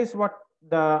that is what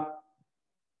the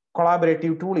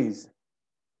collaborative tool is.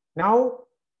 Now,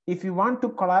 if you want to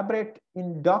collaborate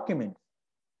in documents,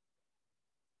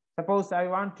 suppose I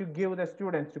want to give the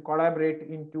students to collaborate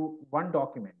into one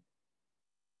document.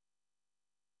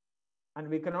 And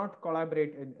we cannot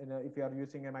collaborate if you are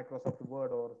using a Microsoft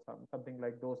Word or something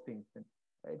like those things. Then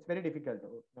it's very difficult.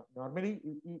 Normally,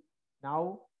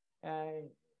 now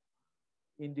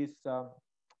in this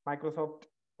Microsoft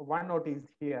OneNote is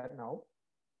here now.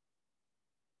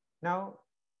 Now,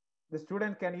 the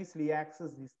student can easily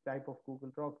access this type of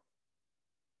Google Docs.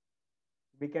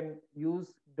 We can use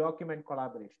document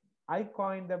collaboration. I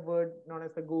coined the word known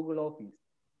as the Google Office.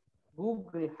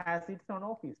 Google has its own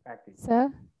Office package.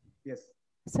 Sir? Yes.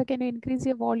 Sir, can you increase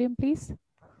your volume, please?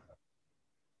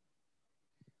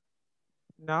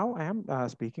 Now I am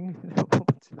speaking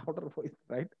louder voice,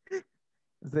 right?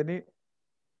 Is any?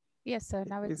 Yes, sir.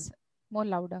 Now it's more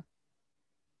louder.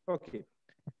 Okay.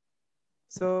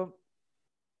 So,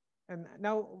 and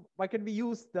now why can we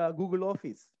use the Google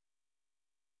Office?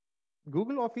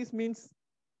 Google Office means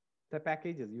the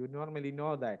packages. You normally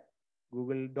know that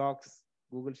Google Docs,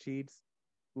 Google Sheets,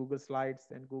 Google Slides,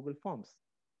 and Google Forms.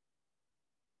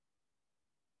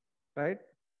 Right?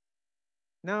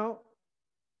 Now,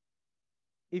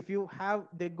 if you have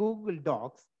the Google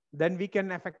Docs, then we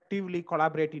can effectively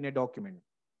collaborate in a document.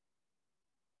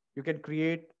 You can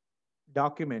create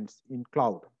documents in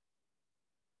cloud.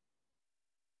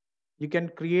 You can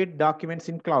create documents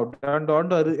in cloud. Don't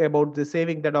worry about the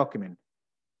saving the document.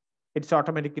 It's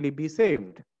automatically be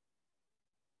saved.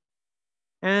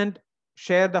 And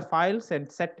share the files and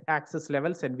set access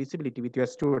levels and visibility with your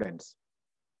students.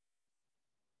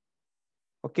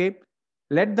 Okay,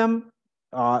 let them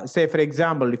say, for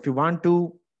example, if you want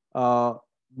to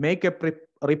make a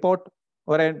report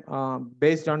or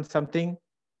based on something,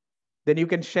 then you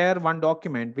can share one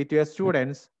document with your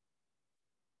students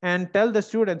and tell the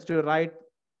students to write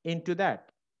into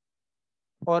that.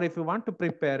 Or if you want to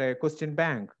prepare a question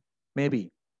bank,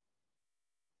 maybe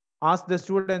ask the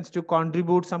students to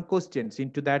contribute some questions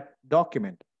into that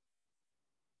document.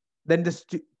 Then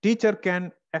the teacher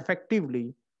can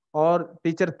effectively, or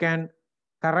teacher can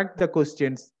correct the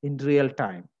questions in real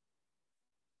time.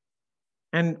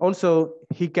 And also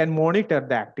he can monitor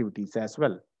the activities as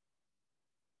well.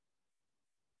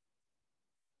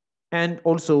 And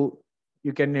also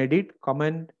you can edit,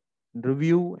 comment,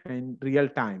 review in real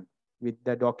time with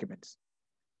the documents.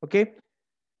 Okay.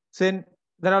 So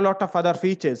there are a lot of other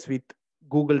features with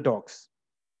Google Docs.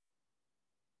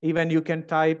 Even you can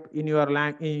type in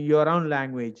your own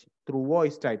language through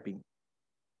voice typing.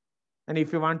 And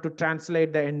if you want to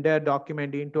translate the entire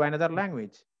document into another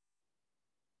language.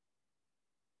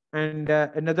 And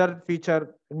another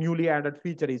feature, newly added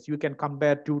feature, is you can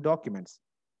compare two documents.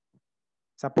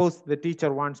 Suppose the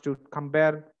teacher wants to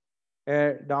compare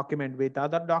a document with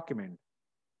other document.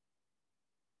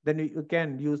 Then you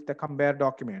can use the compare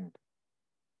document.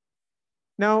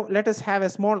 Now let us have a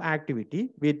small activity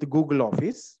with Google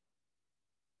Office,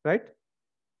 right?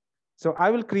 So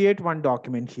I will create one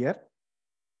document here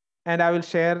and I will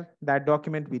share that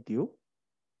document with you.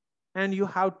 And you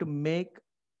have to make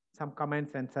some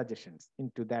comments and suggestions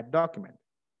into that document.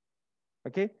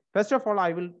 Okay. First of all,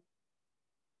 I will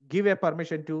give a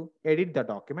permission to edit the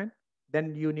document.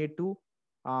 Then you need to,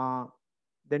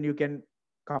 then you can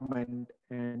comment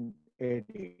and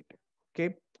edit.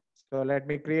 Okay. So let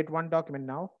me create one document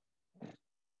now.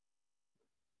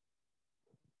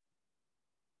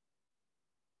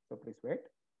 So please wait.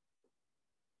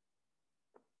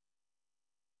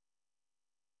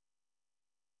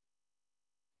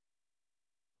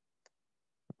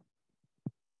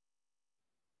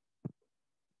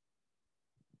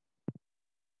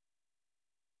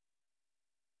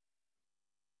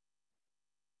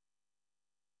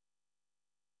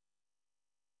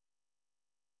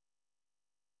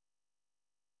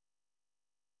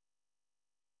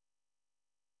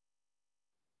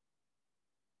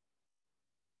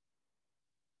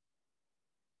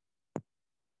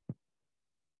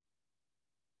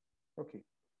 Okay.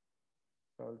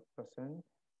 So present.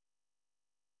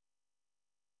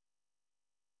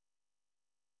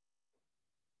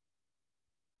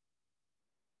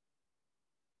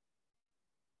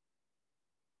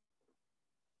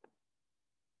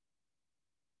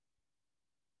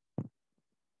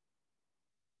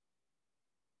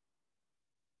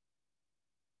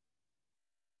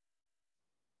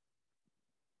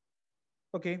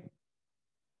 Okay.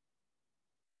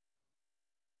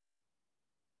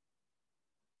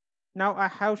 Now I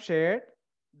have shared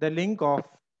the link of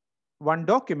one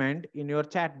document in your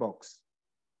chat box.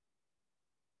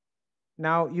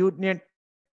 Now you need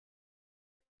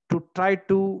to try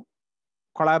to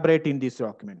collaborate in this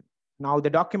document. Now the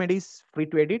document is free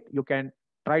to edit. You can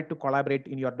try to collaborate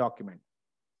in your document.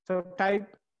 So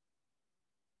type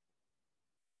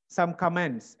some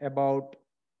comments about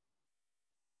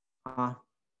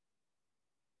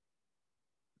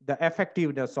the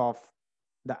effectiveness of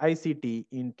the ICT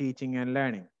in teaching and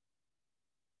learning.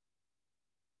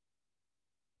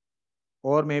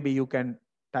 Or maybe you can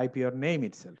type your name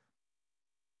itself.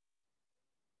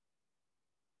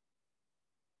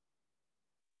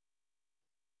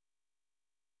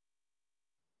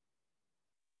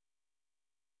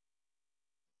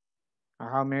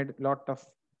 I have made a lot of,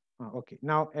 okay.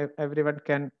 Now everyone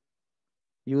can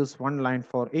use one line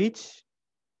for each.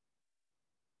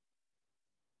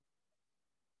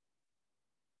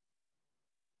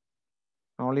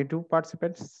 Only 2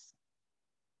 participants.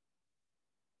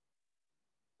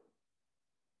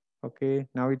 Okay,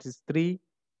 now it is 3.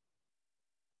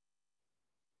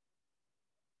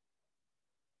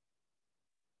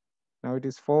 Now it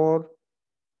is 4.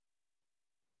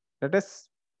 Let us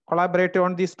collaborate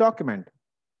on this document.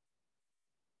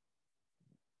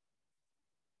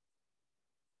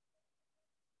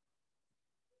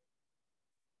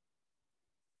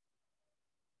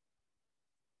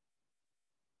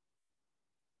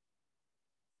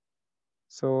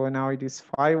 So now it is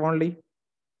 5 only.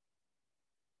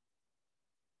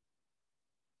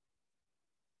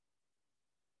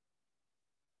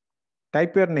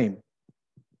 Type your name.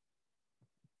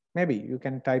 Maybe you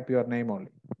can type your name only.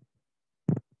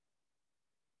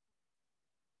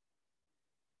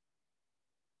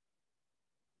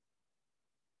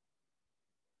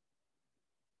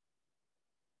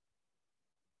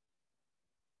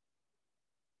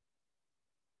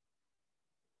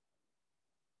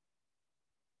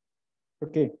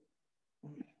 Okay.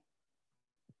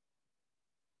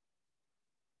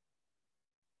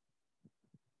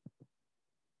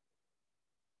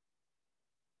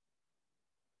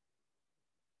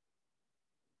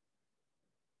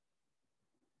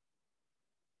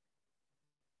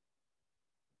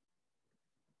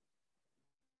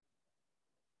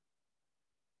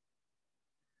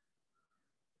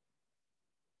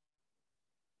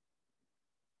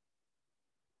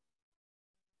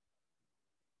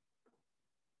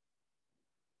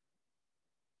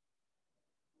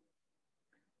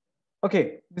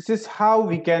 Okay, this is how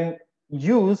we can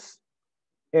use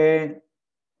a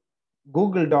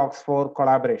Google Docs for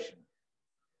collaboration,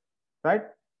 right?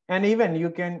 And even you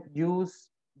can use,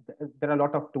 there are a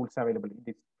lot of tools available in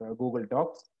this Google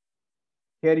Docs.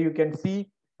 Here you can see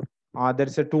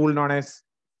there's a tool known as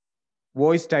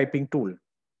voice typing tool. If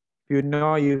you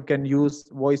know, you can use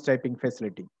voice typing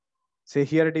facility. So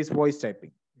here it is voice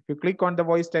typing. If you click on the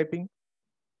voice typing,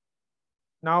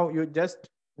 now you just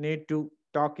need to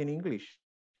talk in English.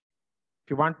 If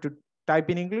you want to type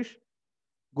in English,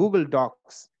 Google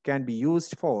Docs can be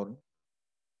used for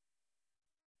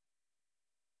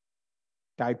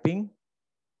typing.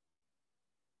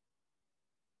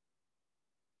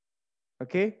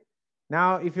 Okay.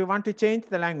 Now, if you want to change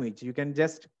the language, you can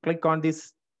just click on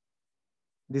this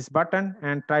button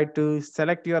and try to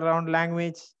select your own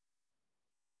language.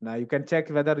 Now you can check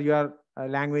whether your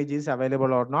language is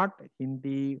available or not.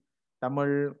 Hindi,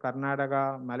 Tamil,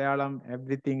 Karnataka, Malayalam,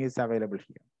 everything is available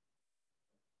here.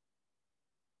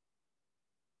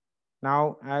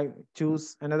 Now I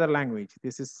choose another language.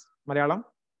 This is Malayalam.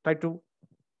 Try to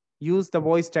use the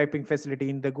voice typing facility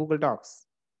in the Google Docs.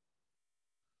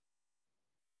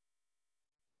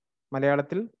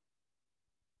 മലയാളത്തിൽ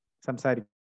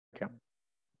സംസാരിക്കാം.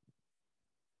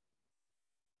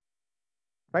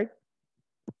 Right?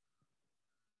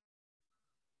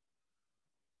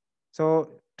 So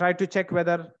try to check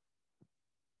whether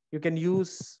you can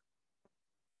use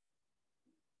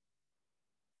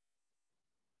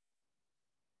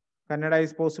Kannada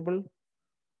is possible.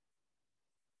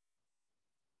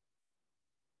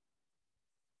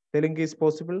 Telugu is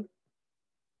possible.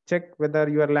 Check whether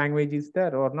your language is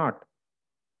there or not.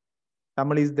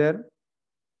 Tamil is there.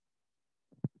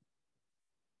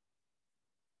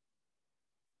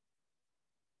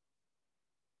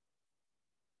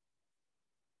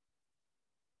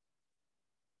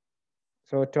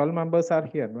 So 12 members are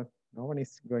here, but no one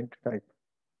is going to type.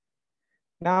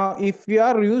 Now, if you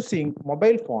are using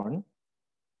mobile phone,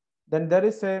 then there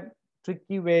is a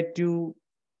tricky way to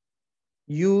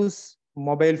use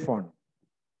mobile phone.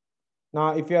 Now,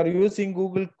 if you are using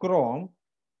Google Chrome,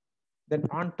 then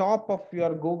on top of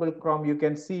your Google Chrome, you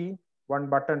can see one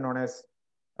button known as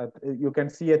You can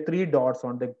see a 3 dots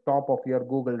on the top of your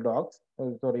Google Docs,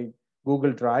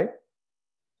 Google Drive,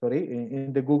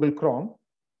 in the Google Chrome.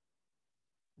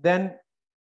 Then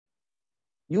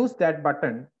use that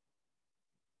button,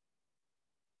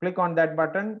 click on that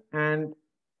button and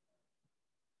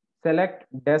select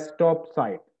desktop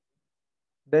site.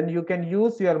 Then you can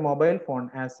use your mobile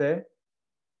phone as a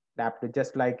laptop,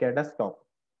 just like a desktop.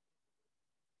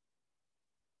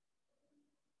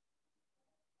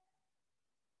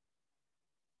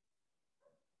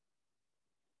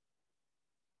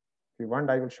 If you want,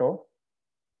 I will show.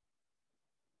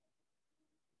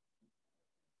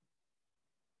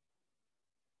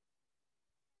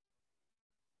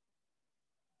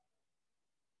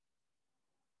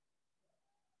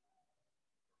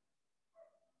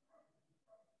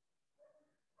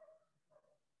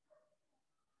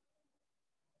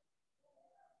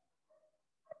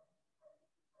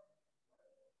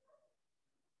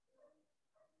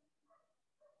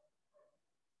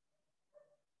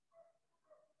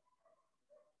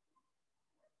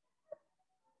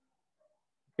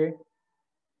 Okay.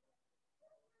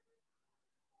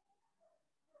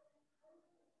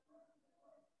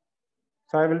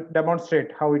 So I will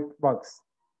demonstrate how it works.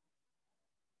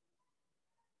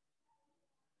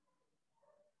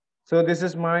 So this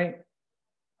is my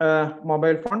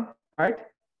mobile phone, right?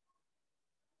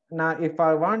 Now, if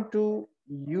I want to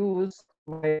use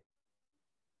my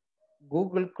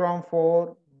Google Chrome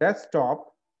for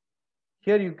desktop,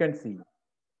 here you can see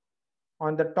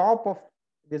on the top of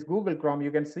this Google Chrome, you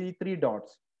can see 3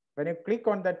 dots. When you click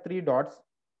on that 3 dots,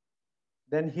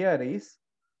 then here is,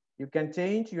 you can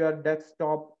change your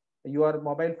desktop, your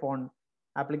mobile phone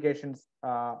applications,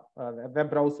 web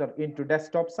browser into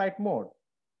desktop site mode.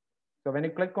 So when you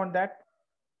click on that,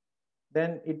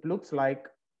 then it looks like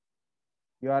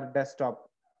your desktop.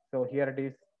 So here it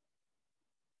is,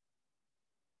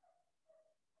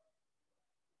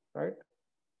 right?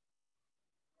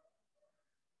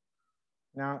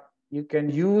 Now you can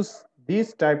use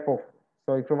this type of,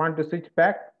 so if you want to switch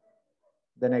back,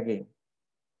 then again.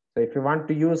 So if you want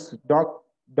to use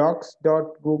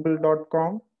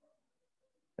docs.google.com,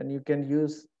 then you can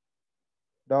use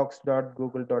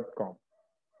docs.google.com.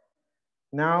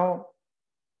 Now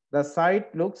the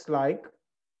site looks like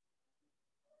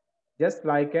just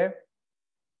like a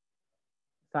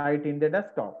site in the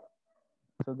desktop.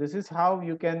 So this is how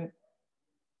you can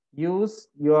use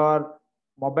your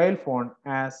mobile phone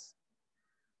as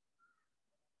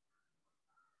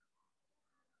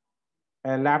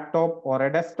a laptop or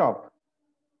a desktop.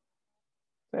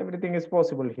 So everything is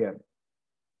possible here,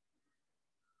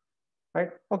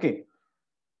 right? Okay.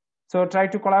 So try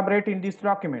to collaborate in this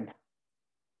document.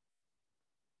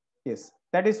 Yes,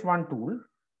 that is one tool.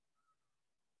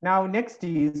 Now next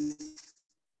is,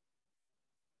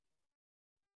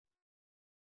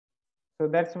 so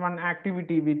that's one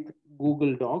activity with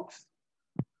Google Docs.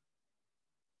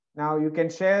 Now you can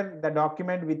share the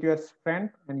document with your friend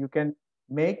and you can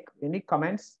make any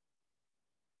comments.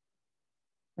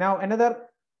 Now another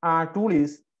tool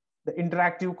is the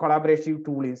interactive collaborative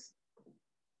tool is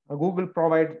Google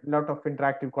provides a lot of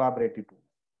interactive collaborative tools.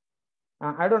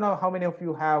 I don't know how many of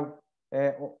you have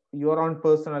your own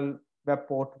personal web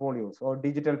portfolios or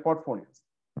digital portfolios.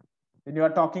 When you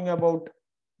are talking about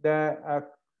the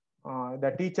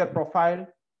teacher profile,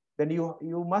 then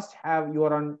you must have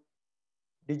your own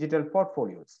digital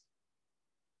portfolios.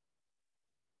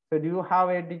 So do you have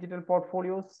a digital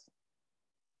portfolios?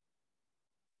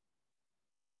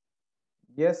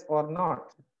 Yes or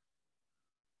not?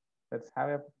 Let's have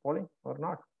a polling or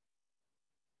not.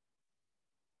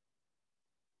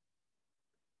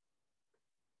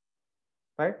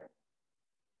 Right?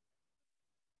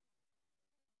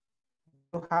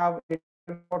 You have a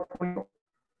digital portfolio.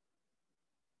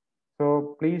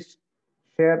 So please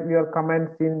share your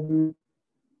comments in the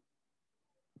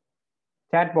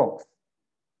chat box.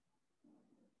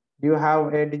 Do you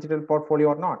have a digital portfolio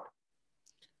or not?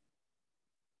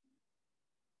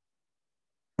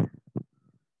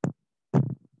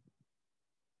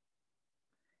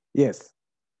 Yes.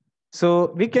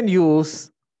 So we can use,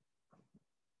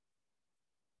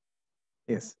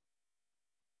 yes,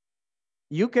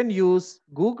 you can use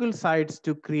Google Sites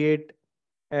to create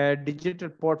a digital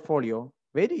portfolio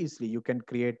very easily. You can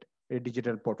create a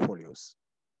digital portfolios,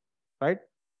 right?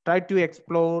 Try to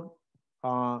explore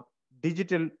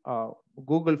digital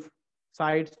Google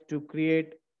Sites to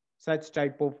create such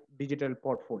type of digital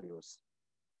portfolios,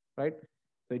 right?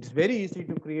 So it's very easy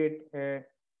to create a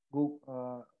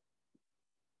Google,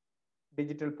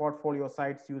 digital portfolio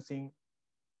sites using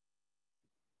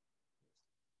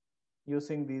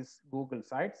these Google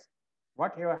Sites.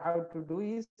 what you have to do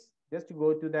is just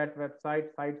go to that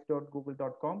website,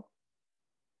 sites.google.com.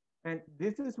 And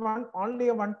this is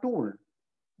only one tool.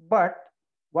 But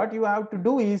what you have to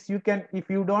do is you can, if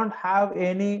you don't have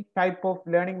any type of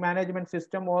learning management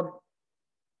system or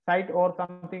site or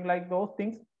something like those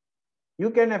things, you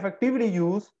can effectively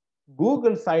use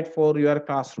Google site for your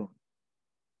classroom,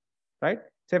 right?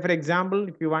 Say for example,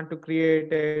 if you want to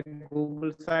create a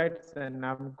Google site, and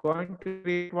I'm going to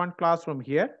create one classroom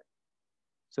here.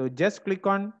 So just click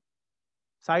on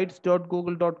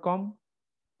sites.google.com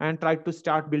and try to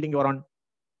start building your own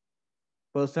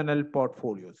personal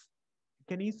portfolios. You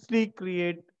can easily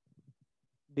create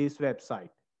this website.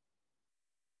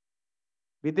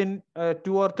 Within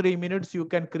 2 or 3 minutes, you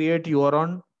can create your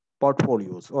own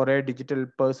portfolios or a digital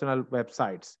personal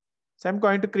websites. So I'm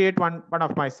going to create one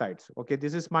of my sites. Okay,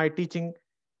 this is my teaching.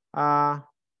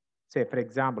 Say for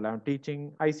example, I'm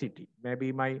teaching ICT.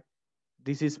 Maybe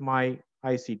this is my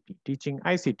ICT, teaching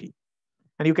ICT.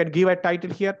 And you can give a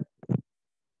title here,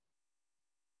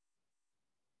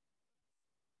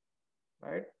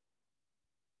 right?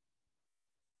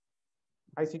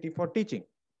 ICT for teaching.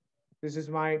 This is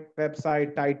my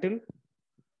website title.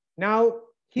 Now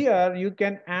here you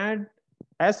can add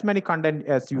as many content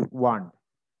as you want.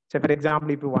 So for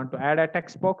example, if you want to add a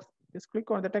text box, just click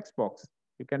on the text box.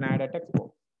 You can add a text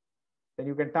box. Then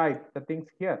you can type the things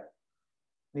here.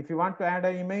 If you want to add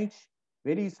an image,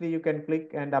 very easily you can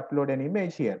click and upload an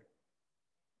image here.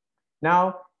 Now,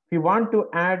 if you want to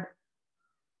add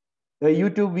a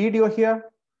YouTube video here,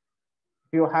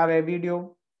 if you have a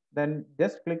video, then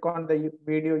just click on the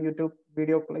video, YouTube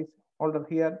video placeholder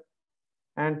here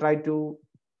and try to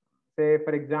say,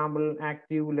 for example,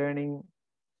 active learning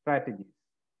strategies,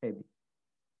 maybe.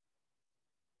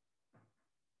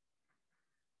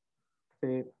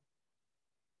 Say,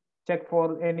 check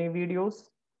for any videos.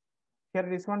 Here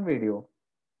is one video.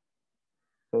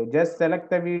 So just select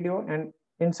the video and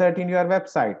insert in your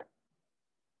website.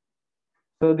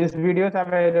 So this video is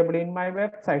available in my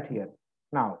website here.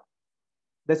 Now,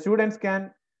 the students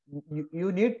can,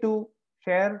 you need to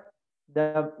share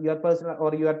your personal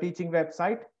or your teaching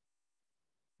website,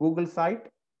 Google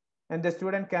site, and the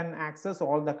student can access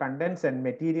all the contents and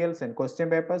materials and question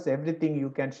papers, everything you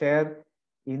can share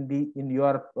in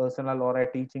your personal or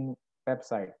a teaching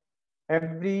website.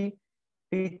 Every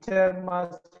teacher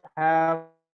must have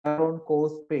their own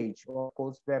course page or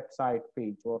course website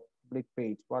page or public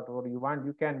page, whatever you want.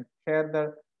 You can share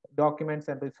the documents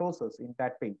and resources in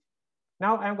that page.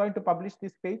 Now I'm going to publish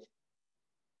this page.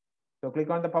 So click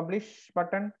on the publish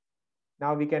button.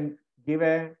 Now we can give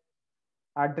a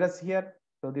address here.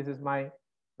 So this is my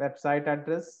website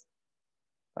address,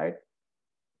 right?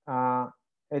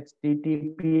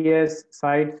 https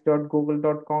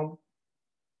sites.google.com.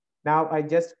 Now I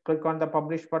just click on the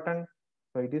publish button.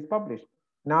 So it is published.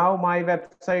 Now my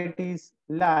website is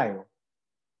live.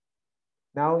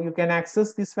 Now you can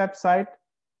access this website.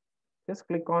 Just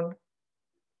click on.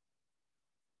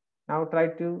 Now try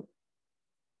to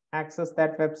access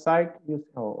that website.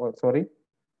 Sorry,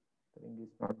 the link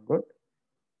is not good.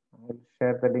 I will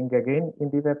share the link again in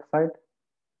the website.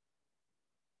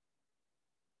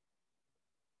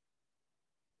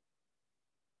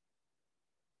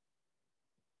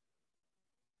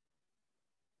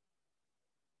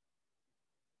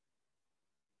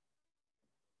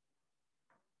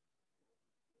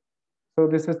 So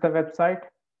this is the website.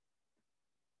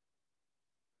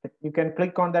 You can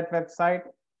click on that website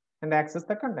and access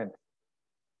the content.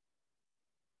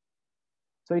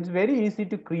 So it's very easy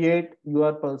to create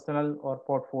your personal or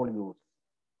portfolios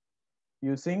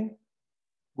using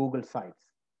Google Sites.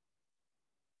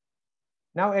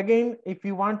 Now again, if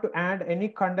you want to add any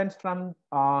contents from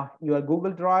your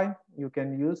Google Drive, you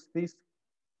can use this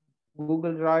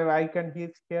Google Drive icon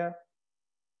here.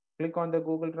 Click on the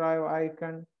Google Drive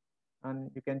icon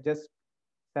and you can just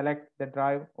select the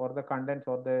drive or the contents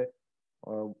or the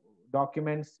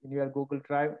documents in your Google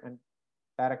Drive and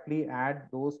directly add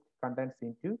those contents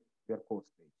into your course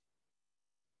page.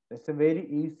 That's the very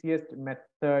easiest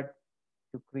method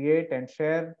to create and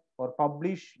share or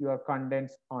publish your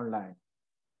contents online,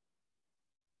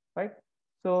 right?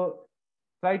 So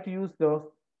try to use those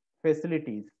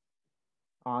facilities.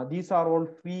 These are all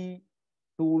free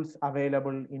tools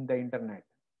available in the internet.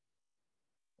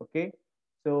 Okay,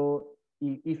 so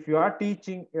if you are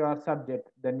teaching your subject,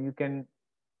 then you can,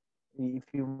 if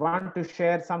you want to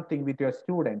share something with your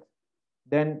students,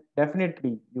 then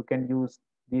definitely you can use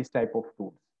these type of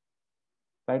tools,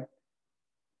 right?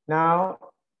 Now,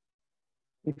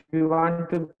 if you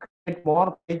want to create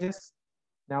more pages,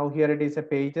 now here it is a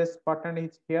pages button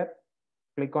is here.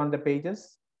 Click on the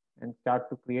pages and start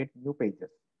to create new pages.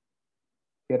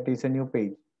 Here it is a new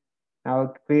page.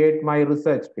 Now create my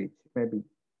research page, maybe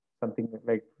something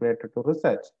like related to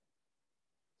research.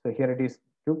 So here it is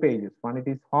two pages. One it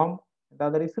is home, the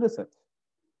other is research,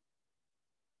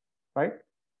 right?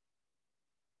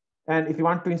 And if you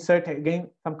want to insert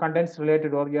again some contents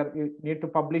related, or you need to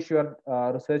publish your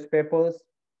research papers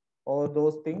or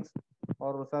those things,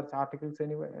 or research articles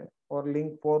anyway, or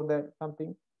link for the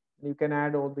something, you can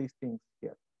add all these things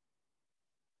here.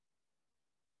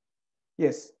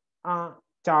 Yes,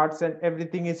 charts and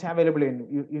everything is available in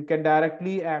you can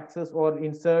directly access or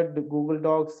insert the Google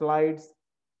Docs slides.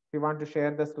 If you want to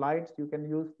share the slides, you can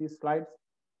use these slides,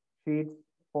 sheets,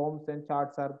 forms, and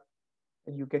charts are,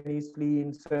 and you can easily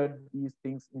insert these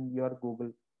things in your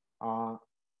Google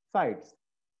sites.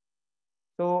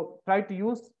 So try to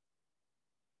use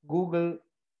Google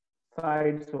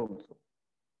sites also.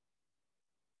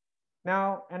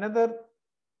 Now another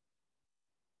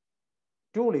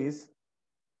tool is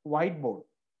whiteboard.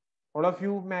 All of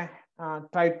you may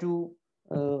try to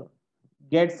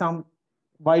get some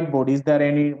whiteboard. Is there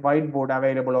any whiteboard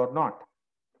available or not?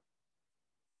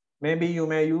 Maybe you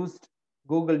may use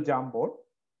Google Jamboard,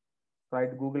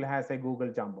 right? Google has a Google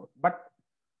Jamboard, but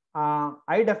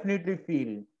I definitely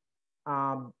feel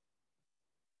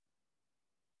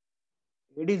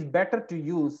it is better to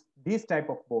use this type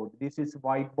of board. This is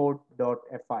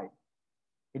whiteboard.fi.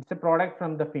 It's a product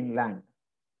from the Finland,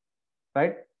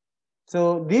 right?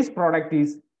 So this product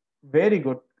is very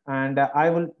good, and I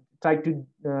will try to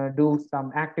do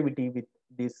some activity with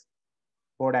this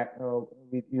board,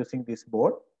 with using this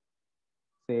board.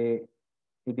 Say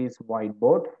it is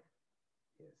whiteboard.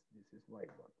 Yes, this is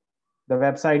whiteboard. The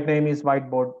website name is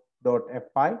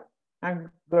whiteboard.fi.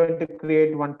 I'm going to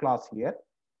create one class here.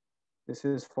 This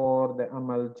is for the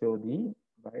Amal Jodi,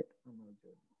 right? Amal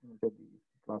Jodi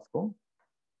classroom,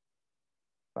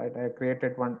 right? I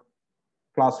created one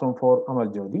classroom for Amal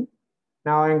Jodi.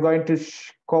 Now I'm going to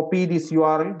copy this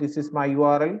URL. This is my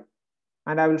URL,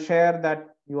 and I will share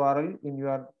that URL in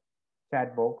your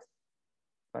chat box,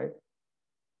 right?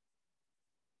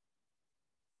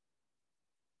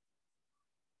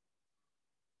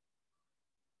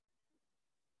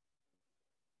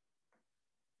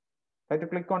 Try to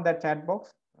click on that chat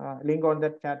box, link on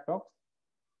that chat box.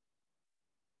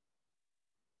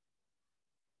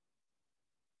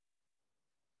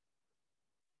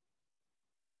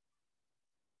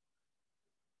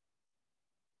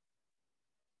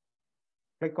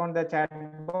 Click on the chat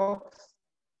box.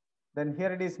 Then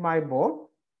here it is my board.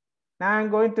 Now I'm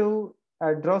going to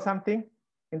draw something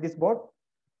in this board.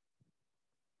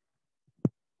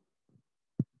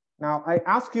 Now I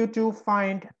ask you to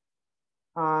find,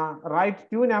 write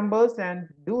two numbers and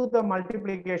do the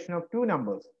multiplication of two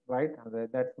numbers, right?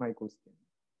 That's my question.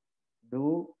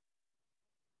 Do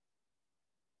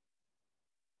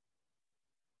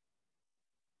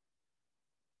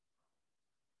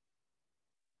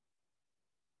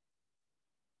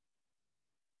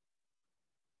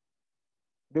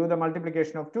the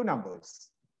multiplication of two numbers.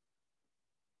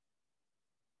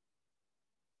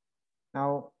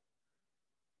 Now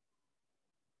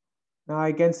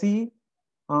I can see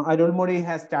Arul Modi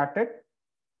has started.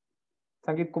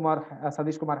 Sangeet Kumar,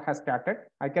 Sadish Kumar has started.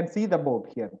 I can see the board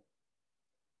here.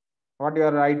 What you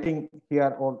are writing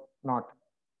here or not.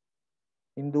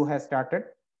 Indu has started.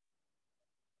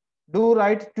 Do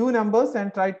write two numbers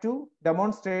and try to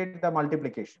demonstrate the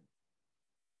multiplication.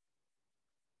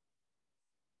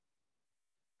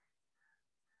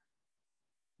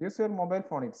 Use your mobile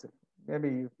phone itself.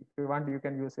 Maybe if you want, you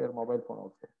can use your mobile phone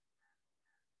also.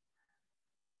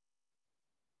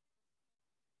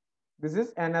 This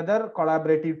is another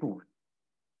collaborative tool.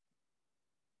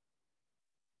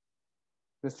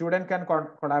 The student can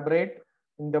collaborate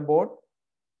in the board,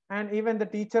 and even the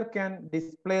teacher can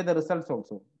display the results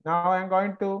also. Now I'm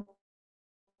going to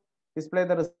display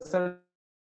the result.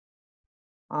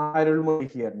 I will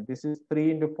move here. This is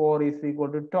 3 into 4 is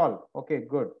equal to 12. Okay,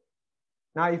 good.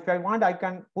 Now, if I want, I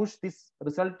can push this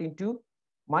result into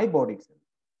my board itself,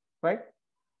 right?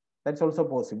 That's also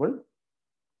possible.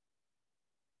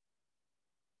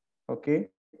 Okay.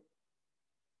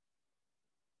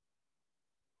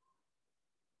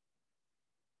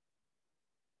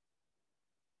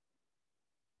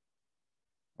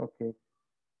 Okay.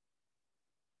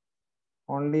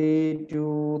 Only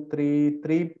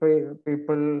three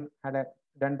people had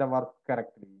done the work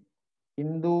correctly.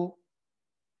 Indu,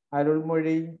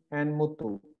 Arulmozhi, and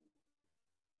Muthu.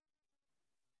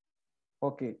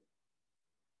 Okay.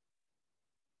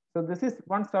 So this is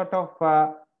one sort of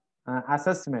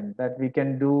assessment that we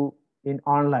can do in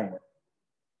online.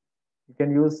 You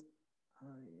can use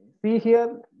see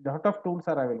here, a lot of tools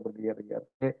are available here. Okay.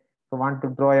 If you want to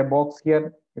draw a box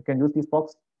here, you can use this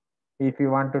box. If you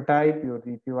want to type,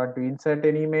 if you want to insert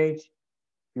an image,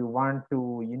 if you want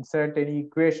to insert any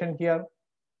equation here.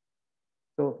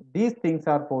 So these things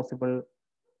are possible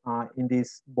in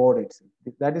this board itself.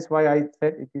 That is why I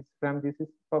said this is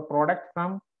a product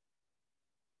from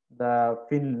the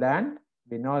Finland.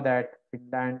 We know that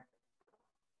Finland,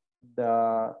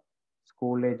 the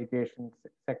school education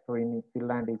sector in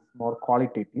Finland is more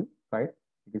qualitative, right?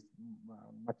 It is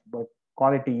much more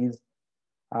quality is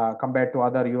compared to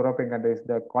other European countries.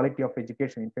 The quality of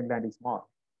education in Finland is more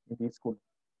in these schools.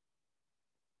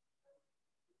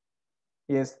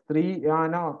 Yes, 3.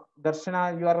 No,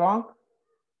 Darshana, you are wrong.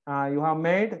 You have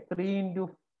made 3 into,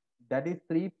 that is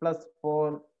 3 plus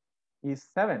 4 is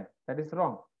 7. That is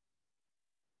wrong.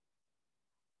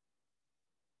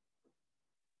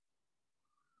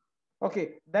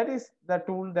 Okay, that is the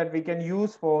tool that we can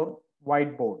use for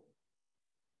whiteboard,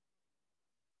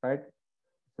 right?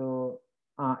 So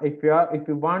if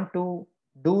you want to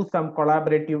do some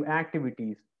collaborative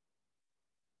activities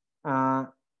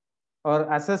or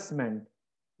assessment,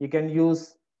 you can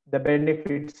use the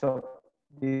benefits of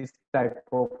this type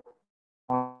of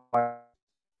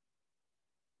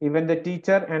even the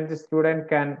teacher and the student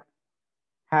can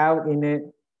have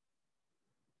in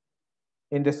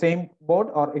the same board,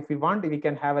 or if we want, we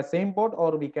can have a same board,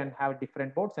 or we can have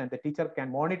different boards, and the teacher can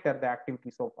monitor the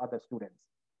activities of other students,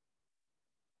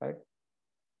 right?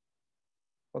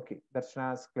 Okay, that's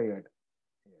now cleared.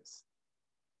 Yes.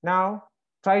 Now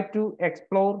try to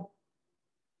explore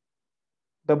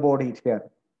the body here.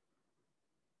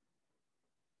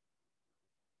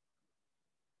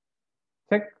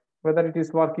 Check whether it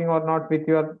is working or not with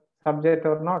your subject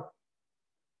or not.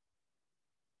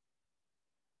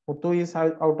 Muthu is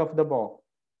out of the box.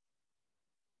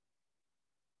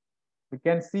 We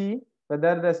can see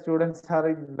whether the students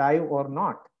are live or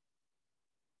not.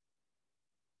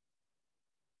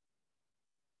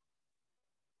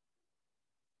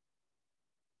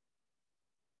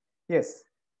 Yes.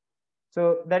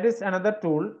 So that is another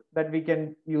tool that we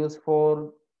can use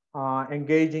for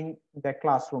engaging the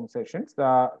classroom sessions.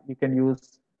 You can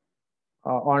use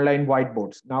online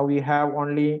whiteboards. Now we have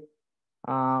only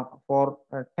for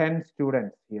 10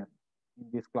 students here in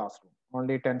this classroom,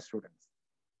 only 10 students.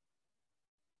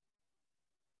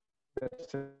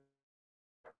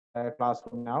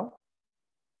 Classroom now.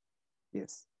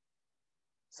 Yes.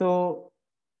 So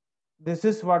this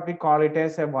is what we call it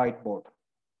as a whiteboard.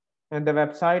 And the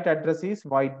website address is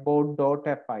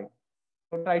whiteboard.fi.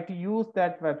 So try to use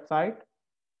that website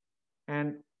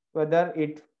and whether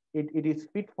it is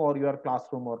fit for your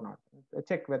classroom or not.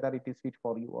 Check whether it is fit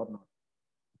for you or not.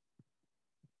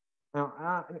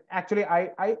 Actually,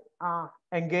 I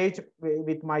engage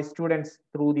with my students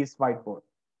through this whiteboard.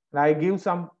 I give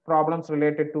some problems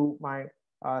related to my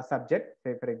subject.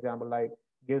 Say, for example, I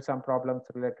give some problems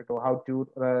related to how to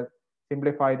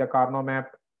simplify the Carnot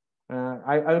map.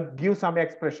 I'll give some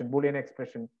expression, Boolean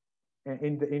expression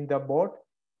in the board.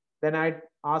 Then I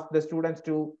ask the students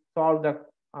to solve the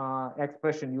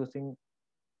expression using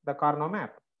the Carnot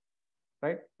map,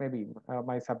 right? Maybe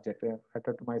my subject,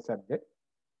 related to my subject.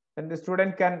 And the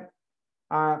student can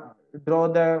draw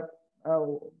the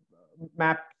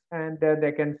map, and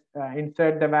they can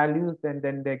insert the values, and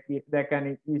then they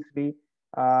can easily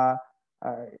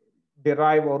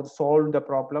derive or solve the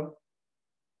problem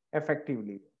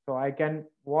effectively. So I can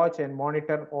watch and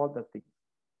monitor all the things.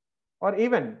 Or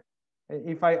even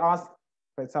if I ask,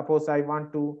 suppose I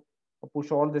want to push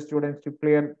all the students to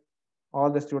clear all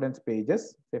the students'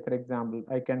 pages. Say, for example,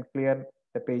 I can clear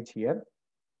the page here.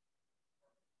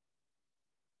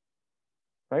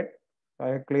 Right? So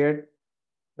I cleared.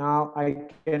 Now I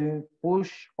can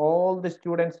push all the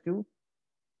students to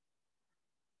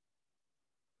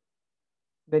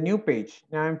the new page.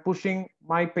 Now I'm pushing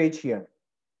my page here.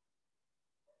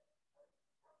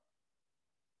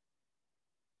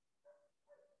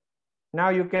 Now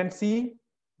you can see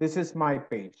this is my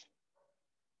page.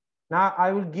 Now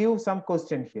I will give some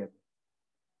question here.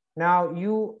 Now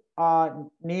you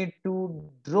need to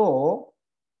draw.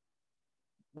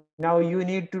 Now you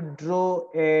need to draw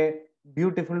a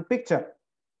beautiful picture,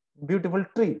 beautiful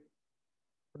tree.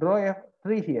 Draw a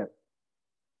tree here.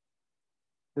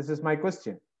 This is my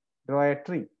question. Draw a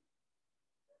tree.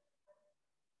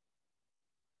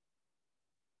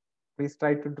 Please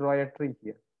try to draw a tree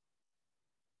here.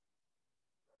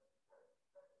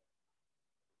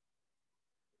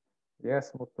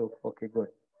 Yes, Muthu. Okay, good.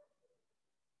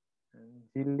 And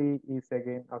Jilly is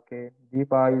again okay.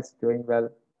 Deepa is doing well.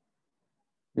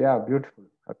 Yeah, beautiful.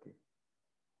 Okay.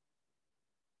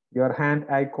 Your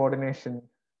hand-eye coordination,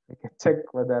 you can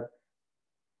check whether,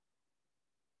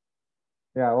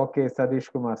 yeah, okay,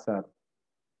 Sadish Kumar sir.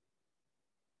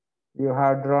 You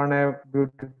have drawn a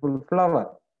beautiful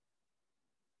flower.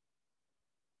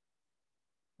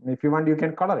 If you want, you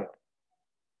can color it.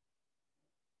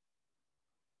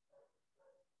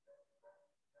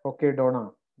 Okay,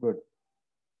 Donna, good.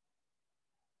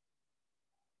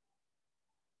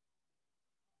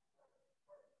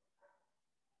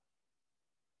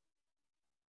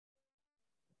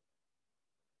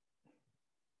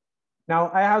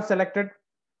 Now I have selected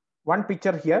one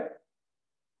picture here,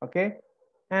 okay,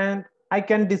 and I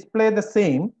can display the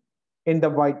same in the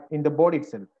board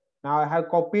itself. Now I have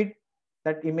copied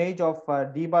that image of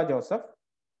Deba Joseph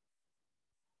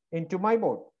into my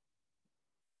board.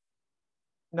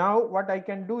 Now what I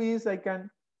can do is I can,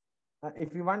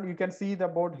 if you want, you can see the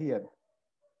board here.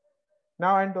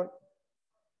 Now I'm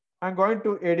going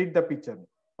to edit the picture.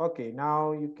 Okay,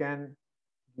 now you can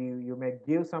you may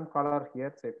give some color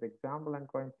here. Say for example, I'm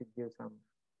going to give some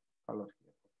color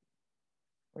here.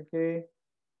 Okay.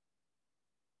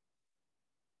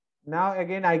 Now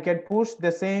again, I can push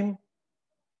the same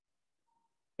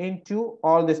into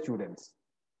all the students,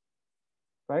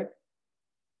 right?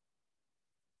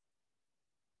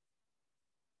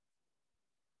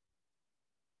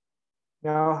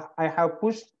 Now I have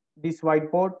pushed this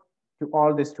whiteboard to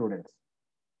all the students.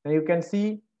 Now you can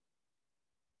see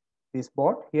this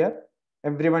board here.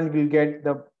 Everyone will get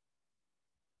the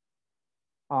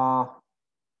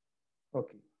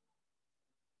okay.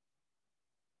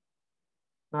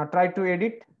 Now try to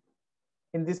edit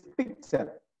in this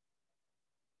picture.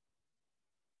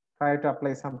 Try to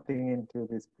apply something into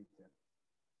this picture.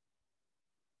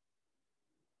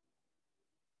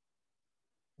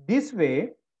 This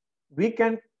way, we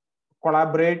can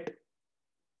collaborate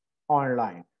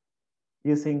online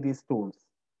using these tools.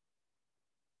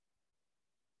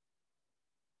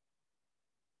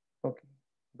 Okay,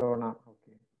 Donna,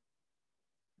 okay.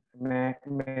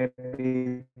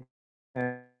 Maybe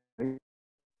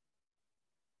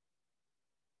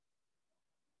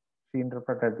she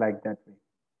interpreted like that way.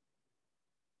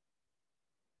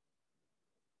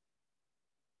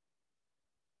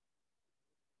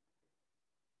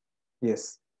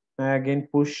 Yes, again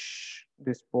push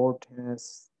this board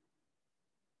as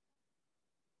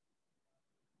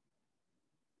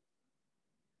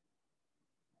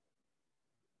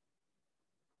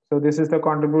so this is the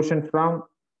contribution from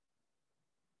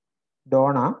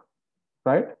Donna,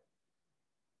 right?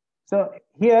 So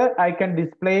here I can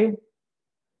display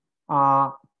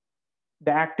the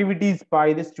activities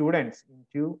by the students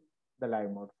into the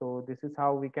live mode. So this is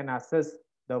how we can assess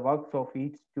the works of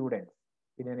each student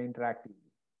in an interactive.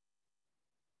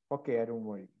 Okay,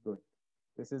 Arulmozhi, good.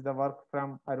 This is the work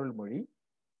from Arulmozhi.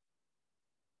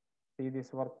 See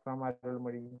this work from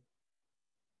Arulmozhi,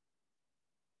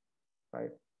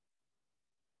 right?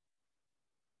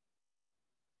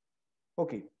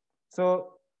 Okay,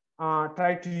 so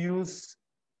try to use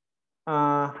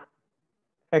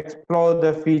explore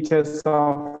the features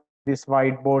of this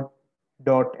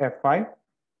whiteboard.fi.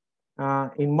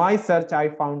 In my search, I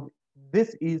found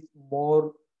this is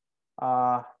more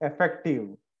effective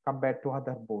compared to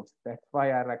other boards. That's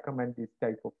why I recommend this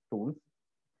type of tools.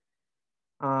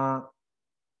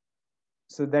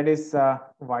 So that is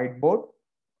whiteboard.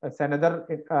 It's another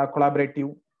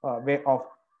collaborative way of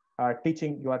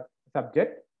teaching your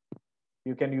subject.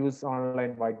 You can use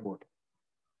online whiteboard.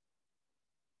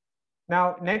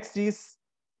 Now, next is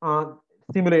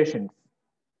simulations.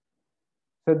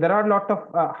 So there are a lot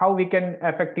of how we can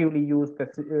effectively use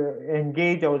this,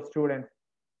 engage our students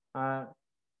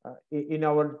in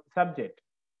our subject.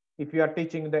 If you are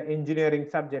teaching the engineering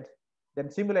subject, then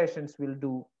simulations will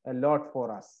do a lot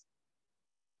for us.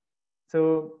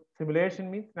 So simulation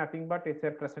means nothing but it's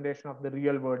a presentation of the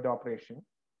real world operation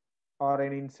or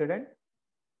an incident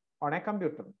on a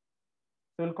computer. So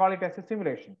we'll call it as a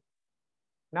simulation.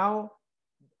 Now,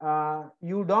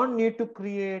 you don't need to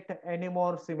create any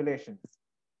more simulations.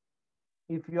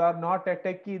 If you are not a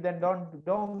techie, then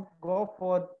don't go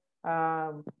for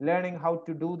learning how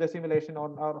to do the simulation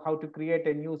or how to create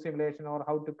a new simulation or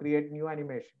how to create new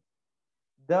animation.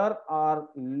 There are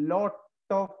lot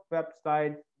of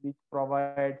websites which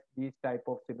provide these type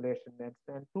of simulation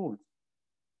and tools.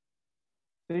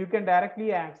 So you can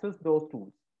directly access those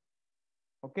tools.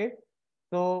 Okay,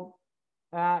 so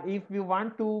if you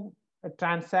want to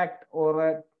transact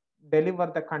or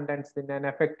deliver the contents in an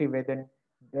effective way, then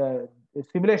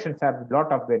simulations have a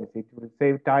lot of benefits. It will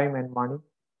save time and money,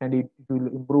 and it will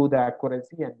improve the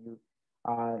accuracy. And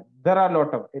there are a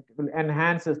lot of it will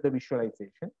enhances the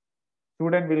visualization.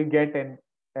 Student will get an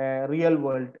a real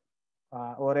world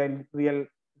or a real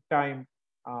time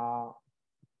uh,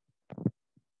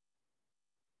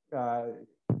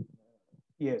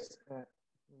 yes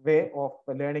way of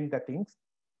learning the things.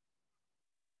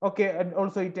 Okay, and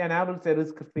also it enables a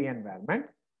risk-free environment.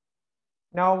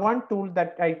 Now, one tool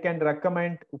that I can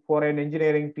recommend for an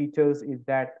engineering teachers is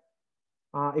that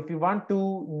if you want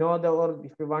to know or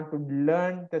if you want to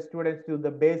learn the students to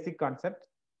the basic concepts,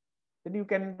 then you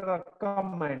can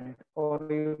recommend or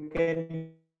you can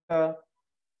use the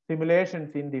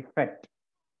simulations in the FET.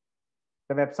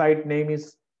 The website name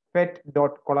is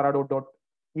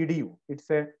fet.colorado.edu. It's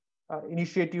a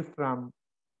initiative from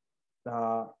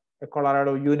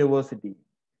Colorado University.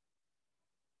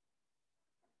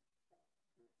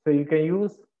 So you can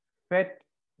use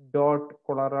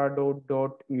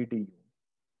fet.colorado.edu.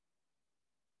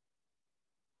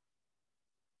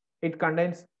 It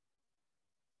contains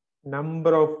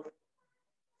number of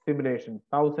simulations,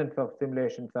 thousands of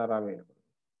simulations are available,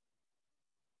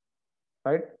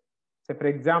 right? So for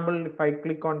example, if I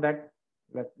click on that,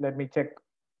 let me check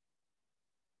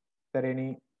there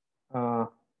any,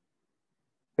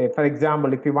 say for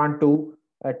example, if you want to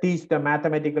teach the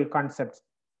mathematical concepts,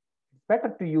 it's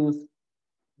better to use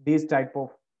these type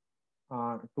of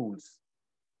tools.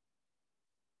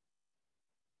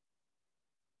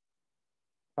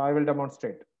 So I will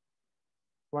demonstrate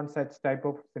one such type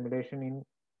of simulation in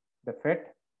the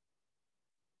FET.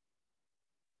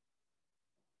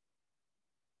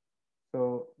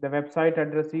 So the website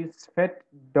address is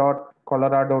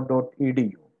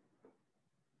fet.colorado.edu.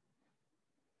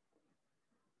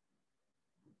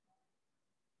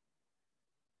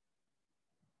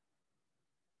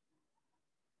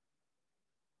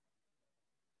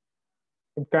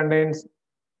 It contains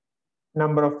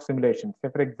number of simulations. So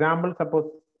for example, suppose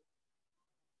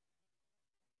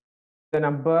the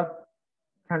number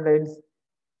contains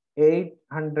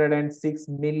 806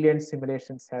 million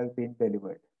simulations have been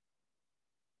delivered,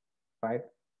 right?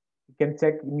 You can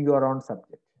check in your own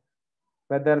subject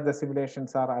whether the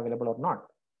simulations are available or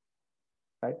not,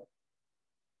 right?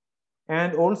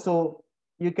 And also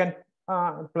you can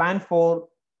plan for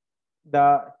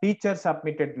the teacher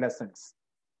submitted lessons.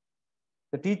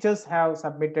 The teachers have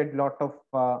submitted a lot of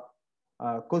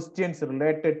questions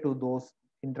related to those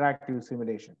interactive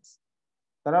simulations.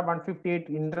 There are 158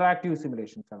 interactive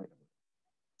simulations available.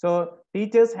 So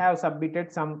teachers have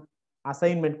submitted some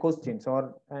assignment questions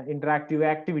or interactive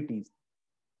activities.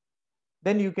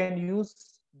 Then you can use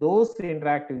those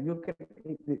interactive.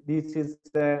 This is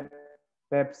the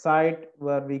website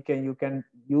where you can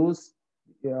use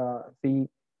the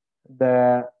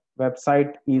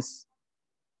website is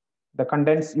the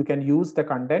contents. You can use the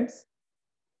contents,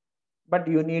 but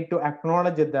you need to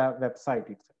acknowledge the website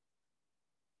itself.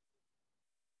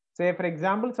 Say for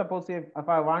example, suppose if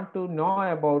I want to know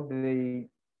about the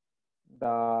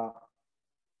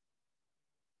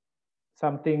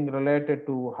something related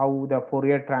to how the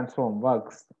Fourier transform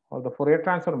works or the Fourier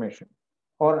transformation,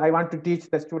 or I want to teach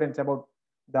the students about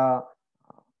the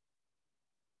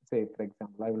say for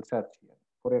example, I will search here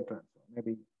Fourier transform,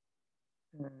 maybe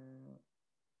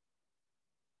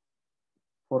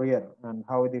Fourier and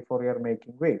how the Fourier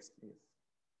making waves is.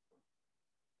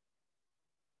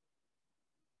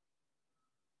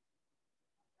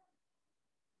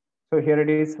 So here it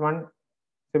is, one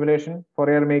simulation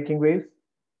Fourier making waves.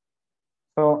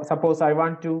 So suppose I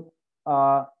want to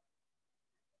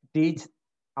teach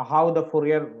how the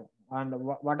Fourier and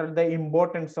what are the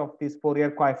importance of this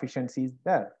Fourier coefficients is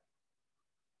there.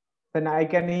 Then I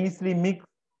can easily mix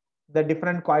the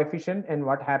different coefficient and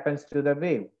what happens to the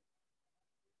wave.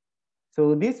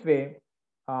 So this way,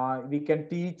 we can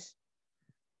teach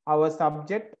our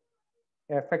subject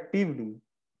effectively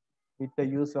with the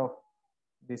use of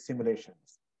these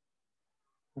simulations.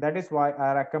 That is why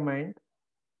I recommend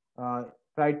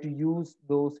try to use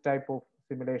those type of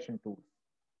simulation tools.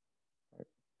 Okay,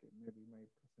 maybe my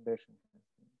presentation has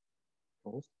been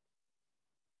closed.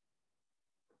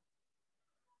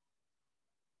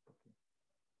 Okay.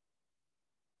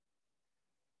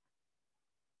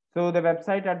 So the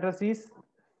website address is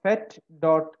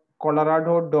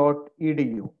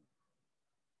fet.colorado.edu.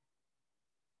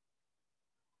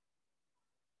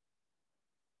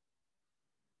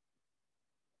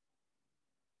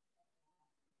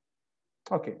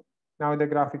 Okay, now the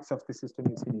graphics of the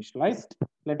system is initialized.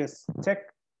 Let us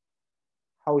check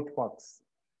how it works.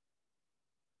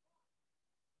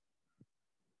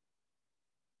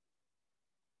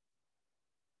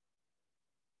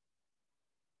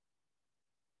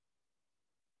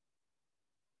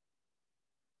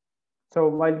 So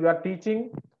while you are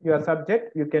teaching your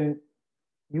subject, you can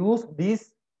use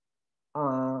these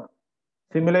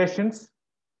simulations.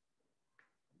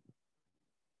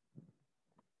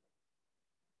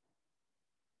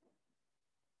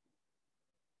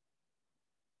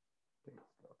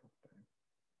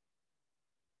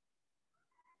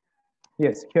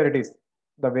 Yes, here it is,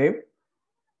 the wave.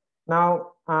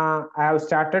 Now, I have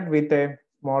started with a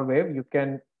small wave. You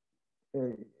can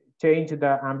change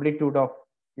the amplitude of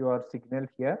your signal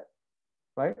here,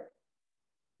 right?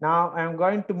 Now, I am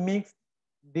going to mix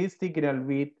this signal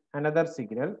with another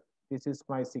signal. This is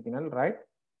my signal, right?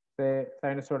 The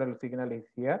sinusoidal signal is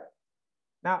here.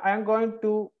 Now, I am going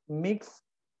to mix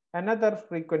another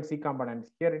frequency component.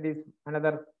 Here it is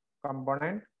another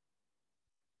component,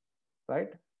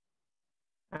 right?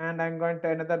 And I'm going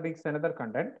to mix another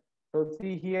content. So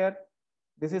see here,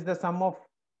 this is the sum of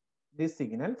these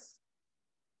signals.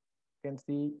 You can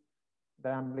see the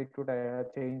amplitude, I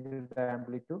changed the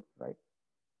amplitude, right?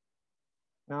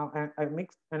 Now I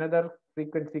mix another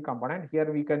frequency component.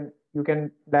 Here you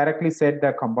can directly set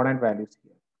the component values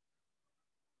here,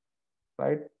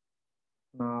 right?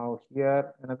 Now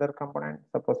here another component.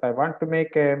 Suppose I want to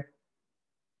make a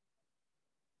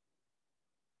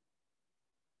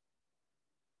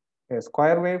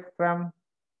square wave from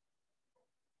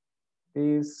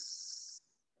this.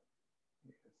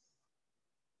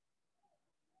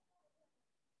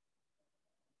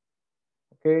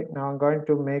 Okay, now I'm going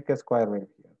to make a square wave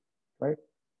here, right?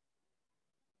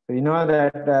 So you know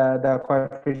that the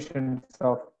coefficients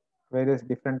of various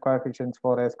different coefficients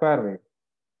for a square wave.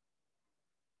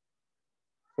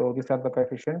 So these are the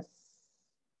coefficients,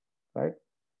 right?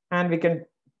 And we can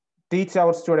teach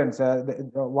our students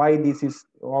why this is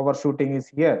overshooting is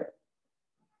here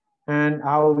and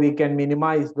how we can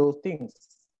minimize those things,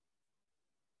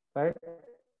 right?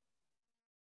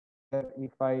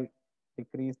 If I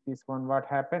decrease this one, what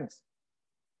happens,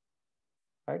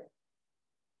 right?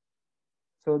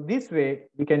 So this way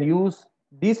we can use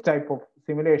this type of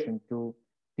simulation to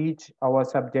teach our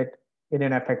subject in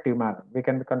an effective manner. We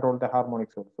can control the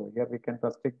harmonics also. Here we can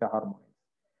restrict the harmonics.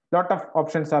 Lot of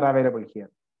options are available here,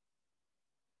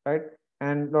 right?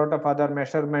 And lot of other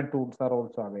measurement tools are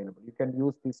also available. You can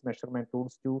use these measurement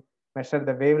tools to measure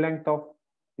the wavelength of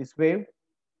this wave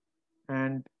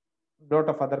and lot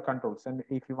of other controls. And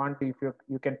if you want to, if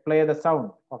you can play the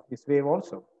sound of this wave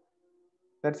also,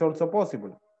 that's also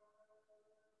possible.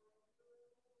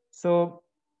 So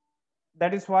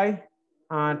that is why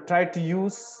try to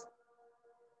use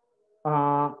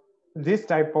this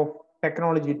type of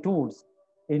technology tools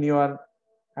in your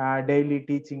daily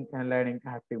teaching and learning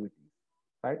activities,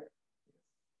 right?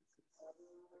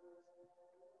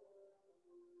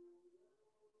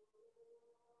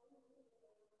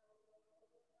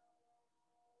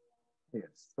 Yes,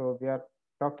 so we are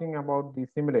talking about the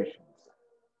simulations.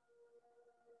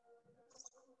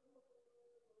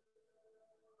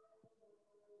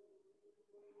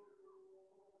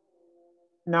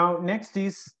 Now, next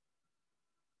is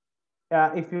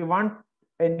if you want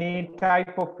any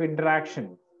type of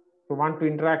interaction, you want to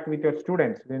interact with your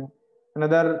students, then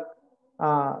another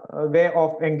way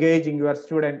of engaging your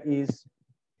student is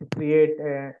to create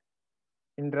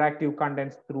interactive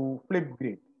contents through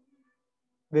Flipgrid.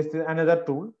 This is another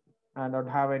tool. I don't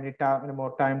have any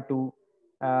more time to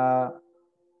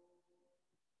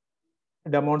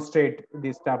demonstrate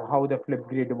this stuff, how the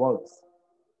Flipgrid works.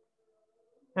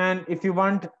 And if you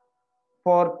want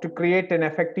to create an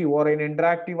effective or an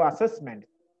interactive assessment,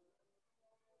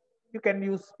 you can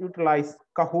utilize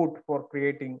Kahoot for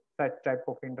creating such type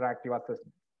of interactive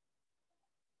assessment,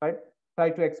 right? Try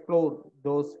to explore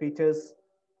those features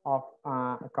of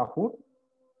Kahoot.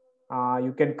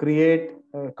 You can create,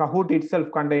 Kahoot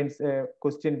itself contains a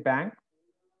question bank,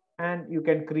 and you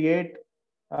can create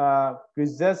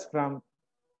quizzes from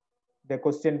the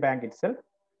question bank itself.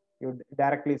 You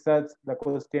directly search the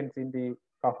questions in the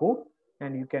Kahoot,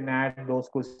 and you can add those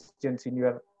questions in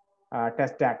your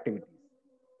test activities.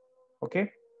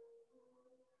 Okay.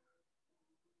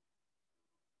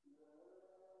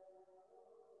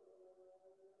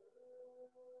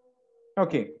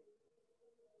 Okay.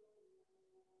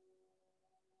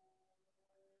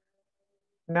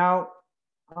 Now,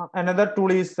 another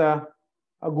tool is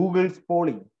Google's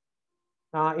polling.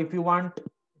 If you want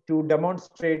to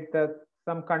demonstrate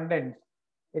some content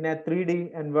in a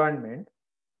 3D environment,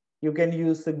 you can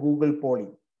use the Google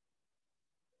polling.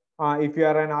 If you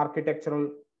are an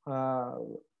architectural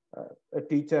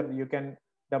teacher, you can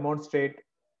demonstrate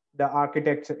the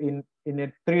architecture in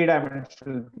a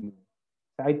 3-dimensional view.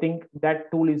 I think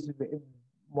that tool is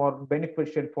more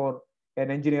beneficial for an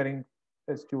engineering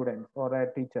student or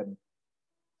a teacher.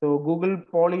 So Google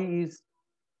Poly is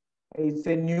It's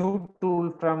a new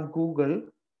tool from Google.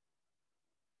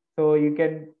 So you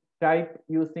can type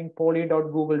using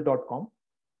poly.google.com.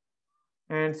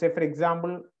 And say, for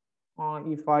example,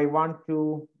 if I want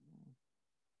to,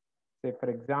 say, for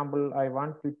example, I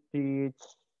want to teach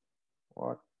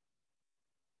what?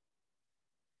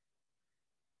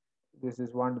 This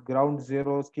is one ground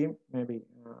zero scheme, maybe.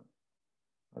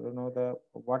 I don't know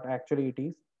what actually it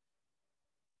is.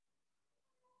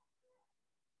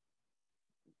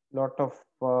 Lot of,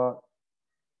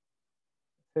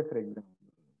 say, for example,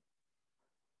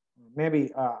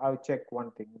 maybe I'll check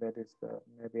one thing. That is,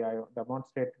 maybe I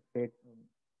demonstrated it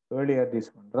earlier. This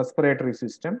one, respiratory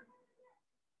system.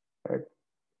 Right?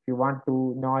 If you want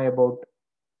to know about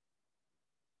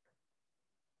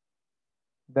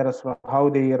how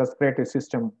the respiratory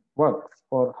system works,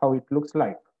 or how it looks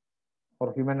like,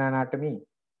 or human anatomy,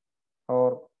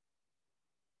 or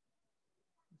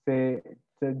say,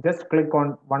 just click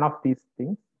on one of these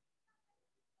things.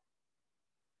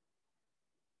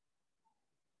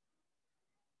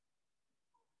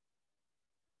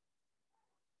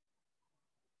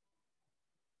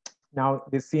 Now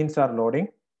the scenes are loading.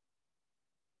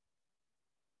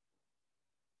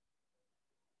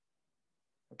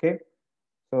 Okay,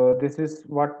 so this is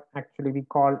what actually we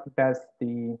call it as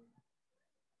the,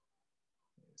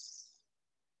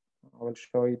 I will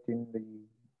show it in the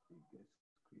screen.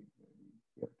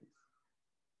 Here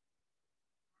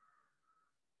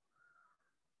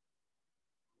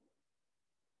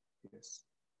it is.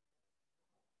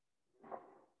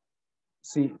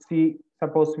 Yes. See,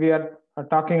 suppose we are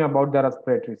talking about the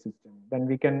respiratory system, then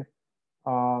we can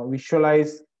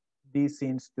visualize these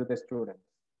scenes to the students.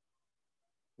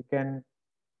 You can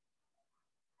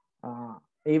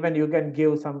even you can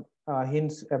give some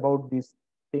hints about this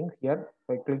thing here.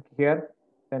 If I click here,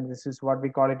 then this is what we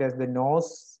call it as the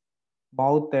nose,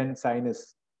 mouth, and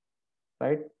sinus.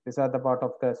 Right? These are the part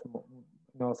of the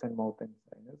nose and mouth and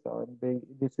sinus. So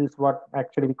this is what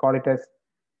actually we call it as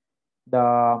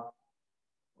the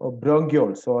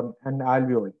bronchioles or an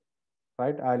alveoli,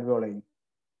 right? Alveoli.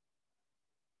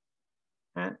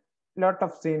 And lot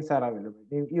of scenes are available.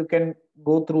 You can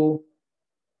go through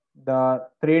the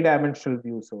three-dimensional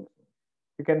views also.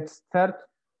 You can search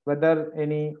whether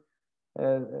any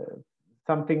uh,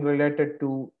 something related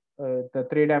to the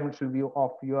three-dimensional view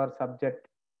of your subject,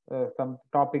 some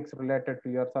topics related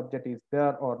to your subject is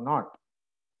there or not,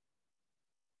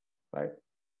 right?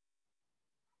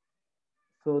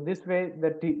 So this way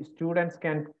the students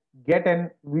can get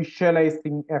an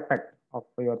visualizing effect of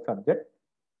your subject.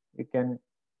 You can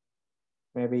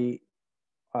maybe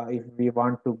if we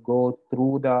want to go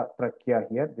through the trachea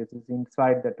here, this is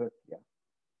inside the trachea.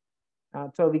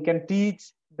 So we can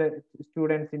teach the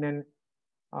students in an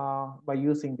by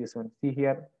using this one. See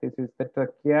here, this is the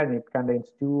trachea, and it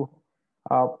contains two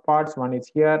parts. One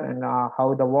is here, and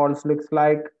how the walls looks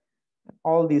like.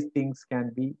 All these things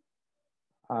can be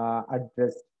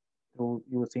addressed through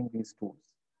using these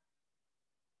tools.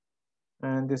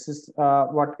 And this is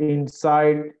what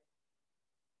inside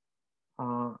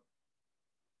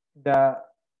the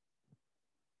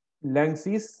lungs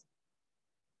is,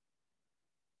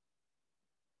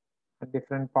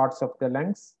 different parts of the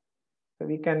lungs. So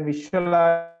we can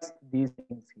visualize these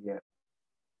things here.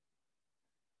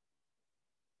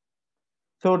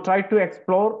 So try to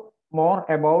explore more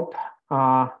about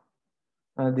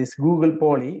this Google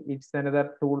Poly. It's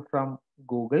another tool from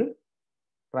Google,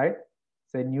 right?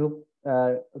 It's a new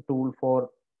tool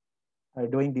for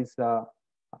doing this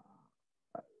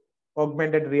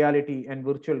augmented reality and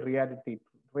virtual reality,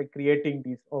 creating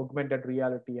these augmented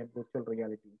reality and virtual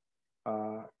reality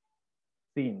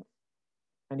scenes.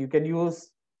 And you can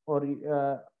use, or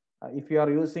if you are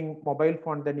using mobile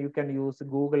phone, then you can use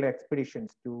Google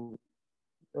Expeditions to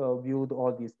view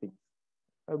all these things.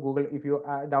 Google, if you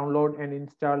download and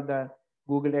install the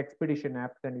Google Expedition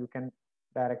app, then you can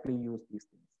directly use these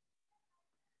things.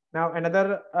 Now,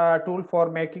 another tool for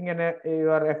making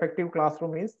your effective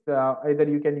classroom is either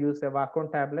you can use a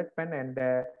Wacom tablet pen and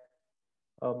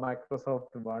Microsoft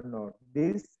OneNote.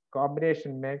 This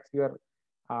combination makes your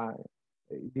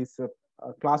these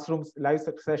classrooms live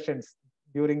sessions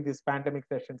during these pandemic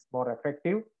sessions more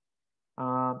effective.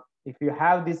 If you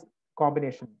have this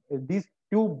combination, these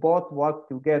two both work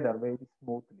together very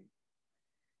smoothly.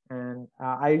 And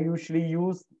I usually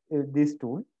use this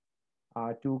tool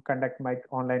to conduct my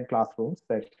online classroom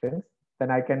sessions.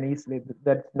 Then I can easily,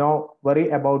 there's no worry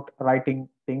about writing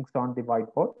things on the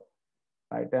whiteboard,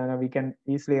 right? And we can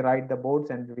easily write the boards,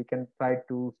 and we can try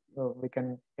to, we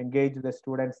can engage the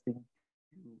students into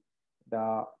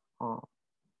the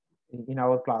in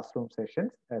our classroom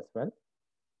sessions as well.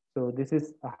 So this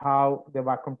is how the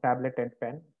Wacom tablet and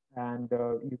pen, and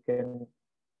you can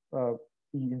uh,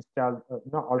 install.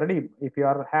 No, already if you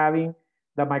are having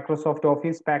the Microsoft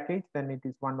Office package, then it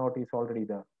is OneNote is already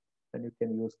there. Then you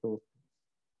can use those.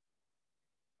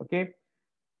 Okay,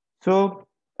 so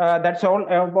that's all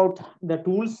about the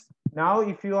tools. Now,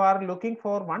 if you are looking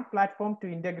for one platform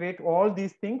to integrate all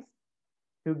these things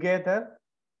together,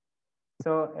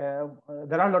 so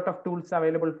there are a lot of tools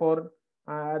available for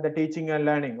the teaching and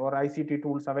learning, or ICT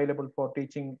tools available for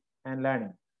teaching and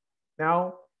learning.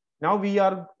 Now, we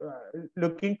are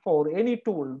looking for any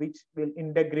tool which will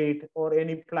integrate, or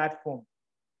any platform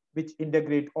which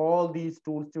integrate all these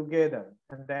tools together.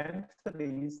 And the answer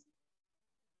is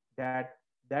that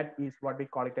is what we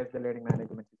call it as the learning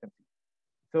management system.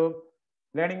 So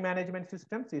learning management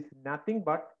systems is nothing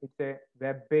but it's a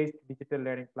web-based digital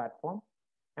learning platform,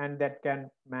 and that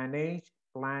can manage,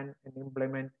 plan, and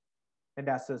implement and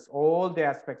assess all the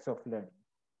aspects of learning.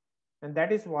 And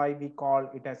that is why we call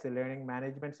it as a learning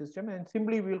management system, and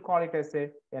simply we'll call it as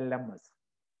a LMS.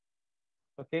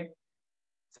 Okay.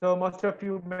 So most of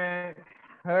you may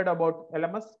heard about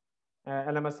LMS.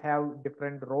 LMS have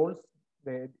different roles.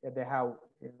 They have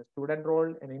a student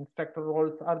role and instructor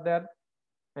roles are there,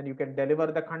 and you can deliver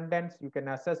the contents, you can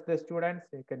assess the students,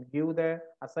 you can give the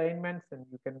assignments, and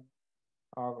you can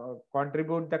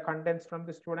contribute the contents from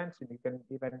the students, and you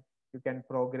can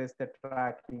progress the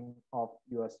tracking of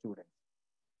your students.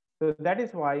 So that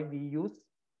is why we use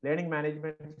learning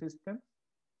management system.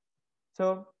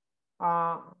 So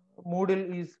Moodle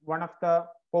is one of the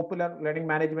popular learning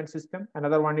management system.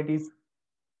 Another one, it is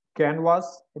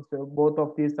Canvas. Both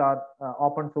of these are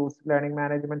open source learning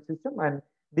management system, and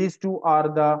these two are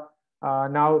the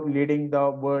now leading the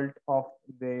world of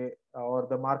the or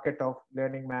the market of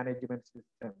learning management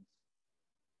systems.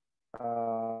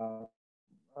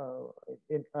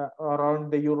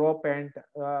 Around the Europe and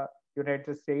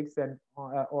United States, and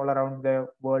all around the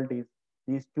world, is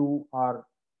these two are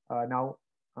now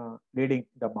leading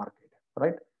the market,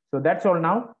 right? So that's all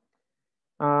now.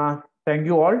 Thank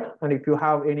you all. And if you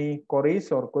have any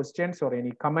queries or questions or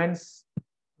any comments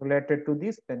related to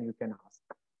this, then you can ask.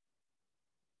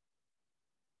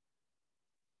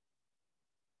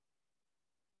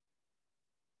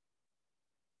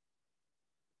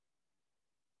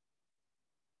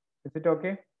 Is it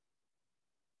okay?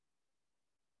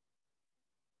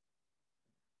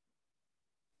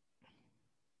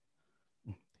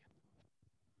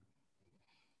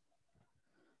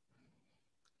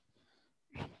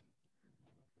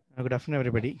 Good afternoon,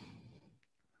 everybody.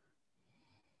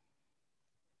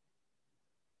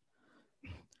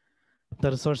 The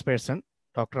resource person,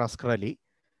 Dr. Askar Ali,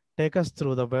 take us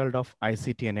through the world of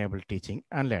ICT-enabled teaching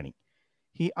and learning.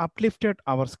 He uplifted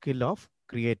our skill of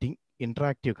creating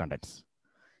interactive contents.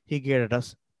 He guided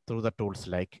us through the tools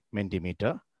like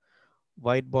Mentimeter,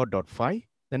 Whiteboard.5,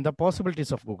 then the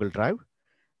possibilities of Google Drive,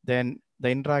 then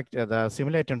the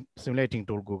simulating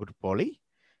tool Google Poly,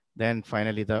 then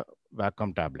finally the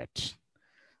Wacom tablet.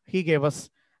 He gave us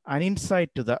an insight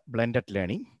to the blended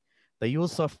learning, the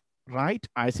use of right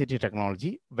ICT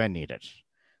technology when needed.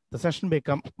 The session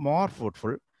became more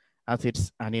fruitful as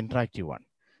it's an interactive one.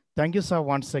 Thank you, sir,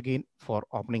 once again for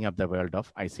opening up the world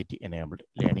of ICT-enabled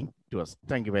learning to us.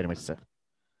 Thank you very much, sir.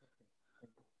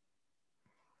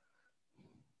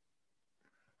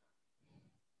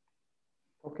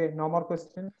 Okay, no more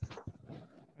questions?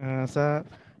 Sir,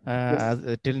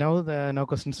 Yes. till now, no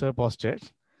questions were posted.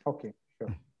 Okay,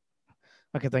 sure.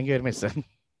 Okay, thank you very much, sir.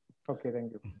 Okay,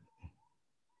 thank you.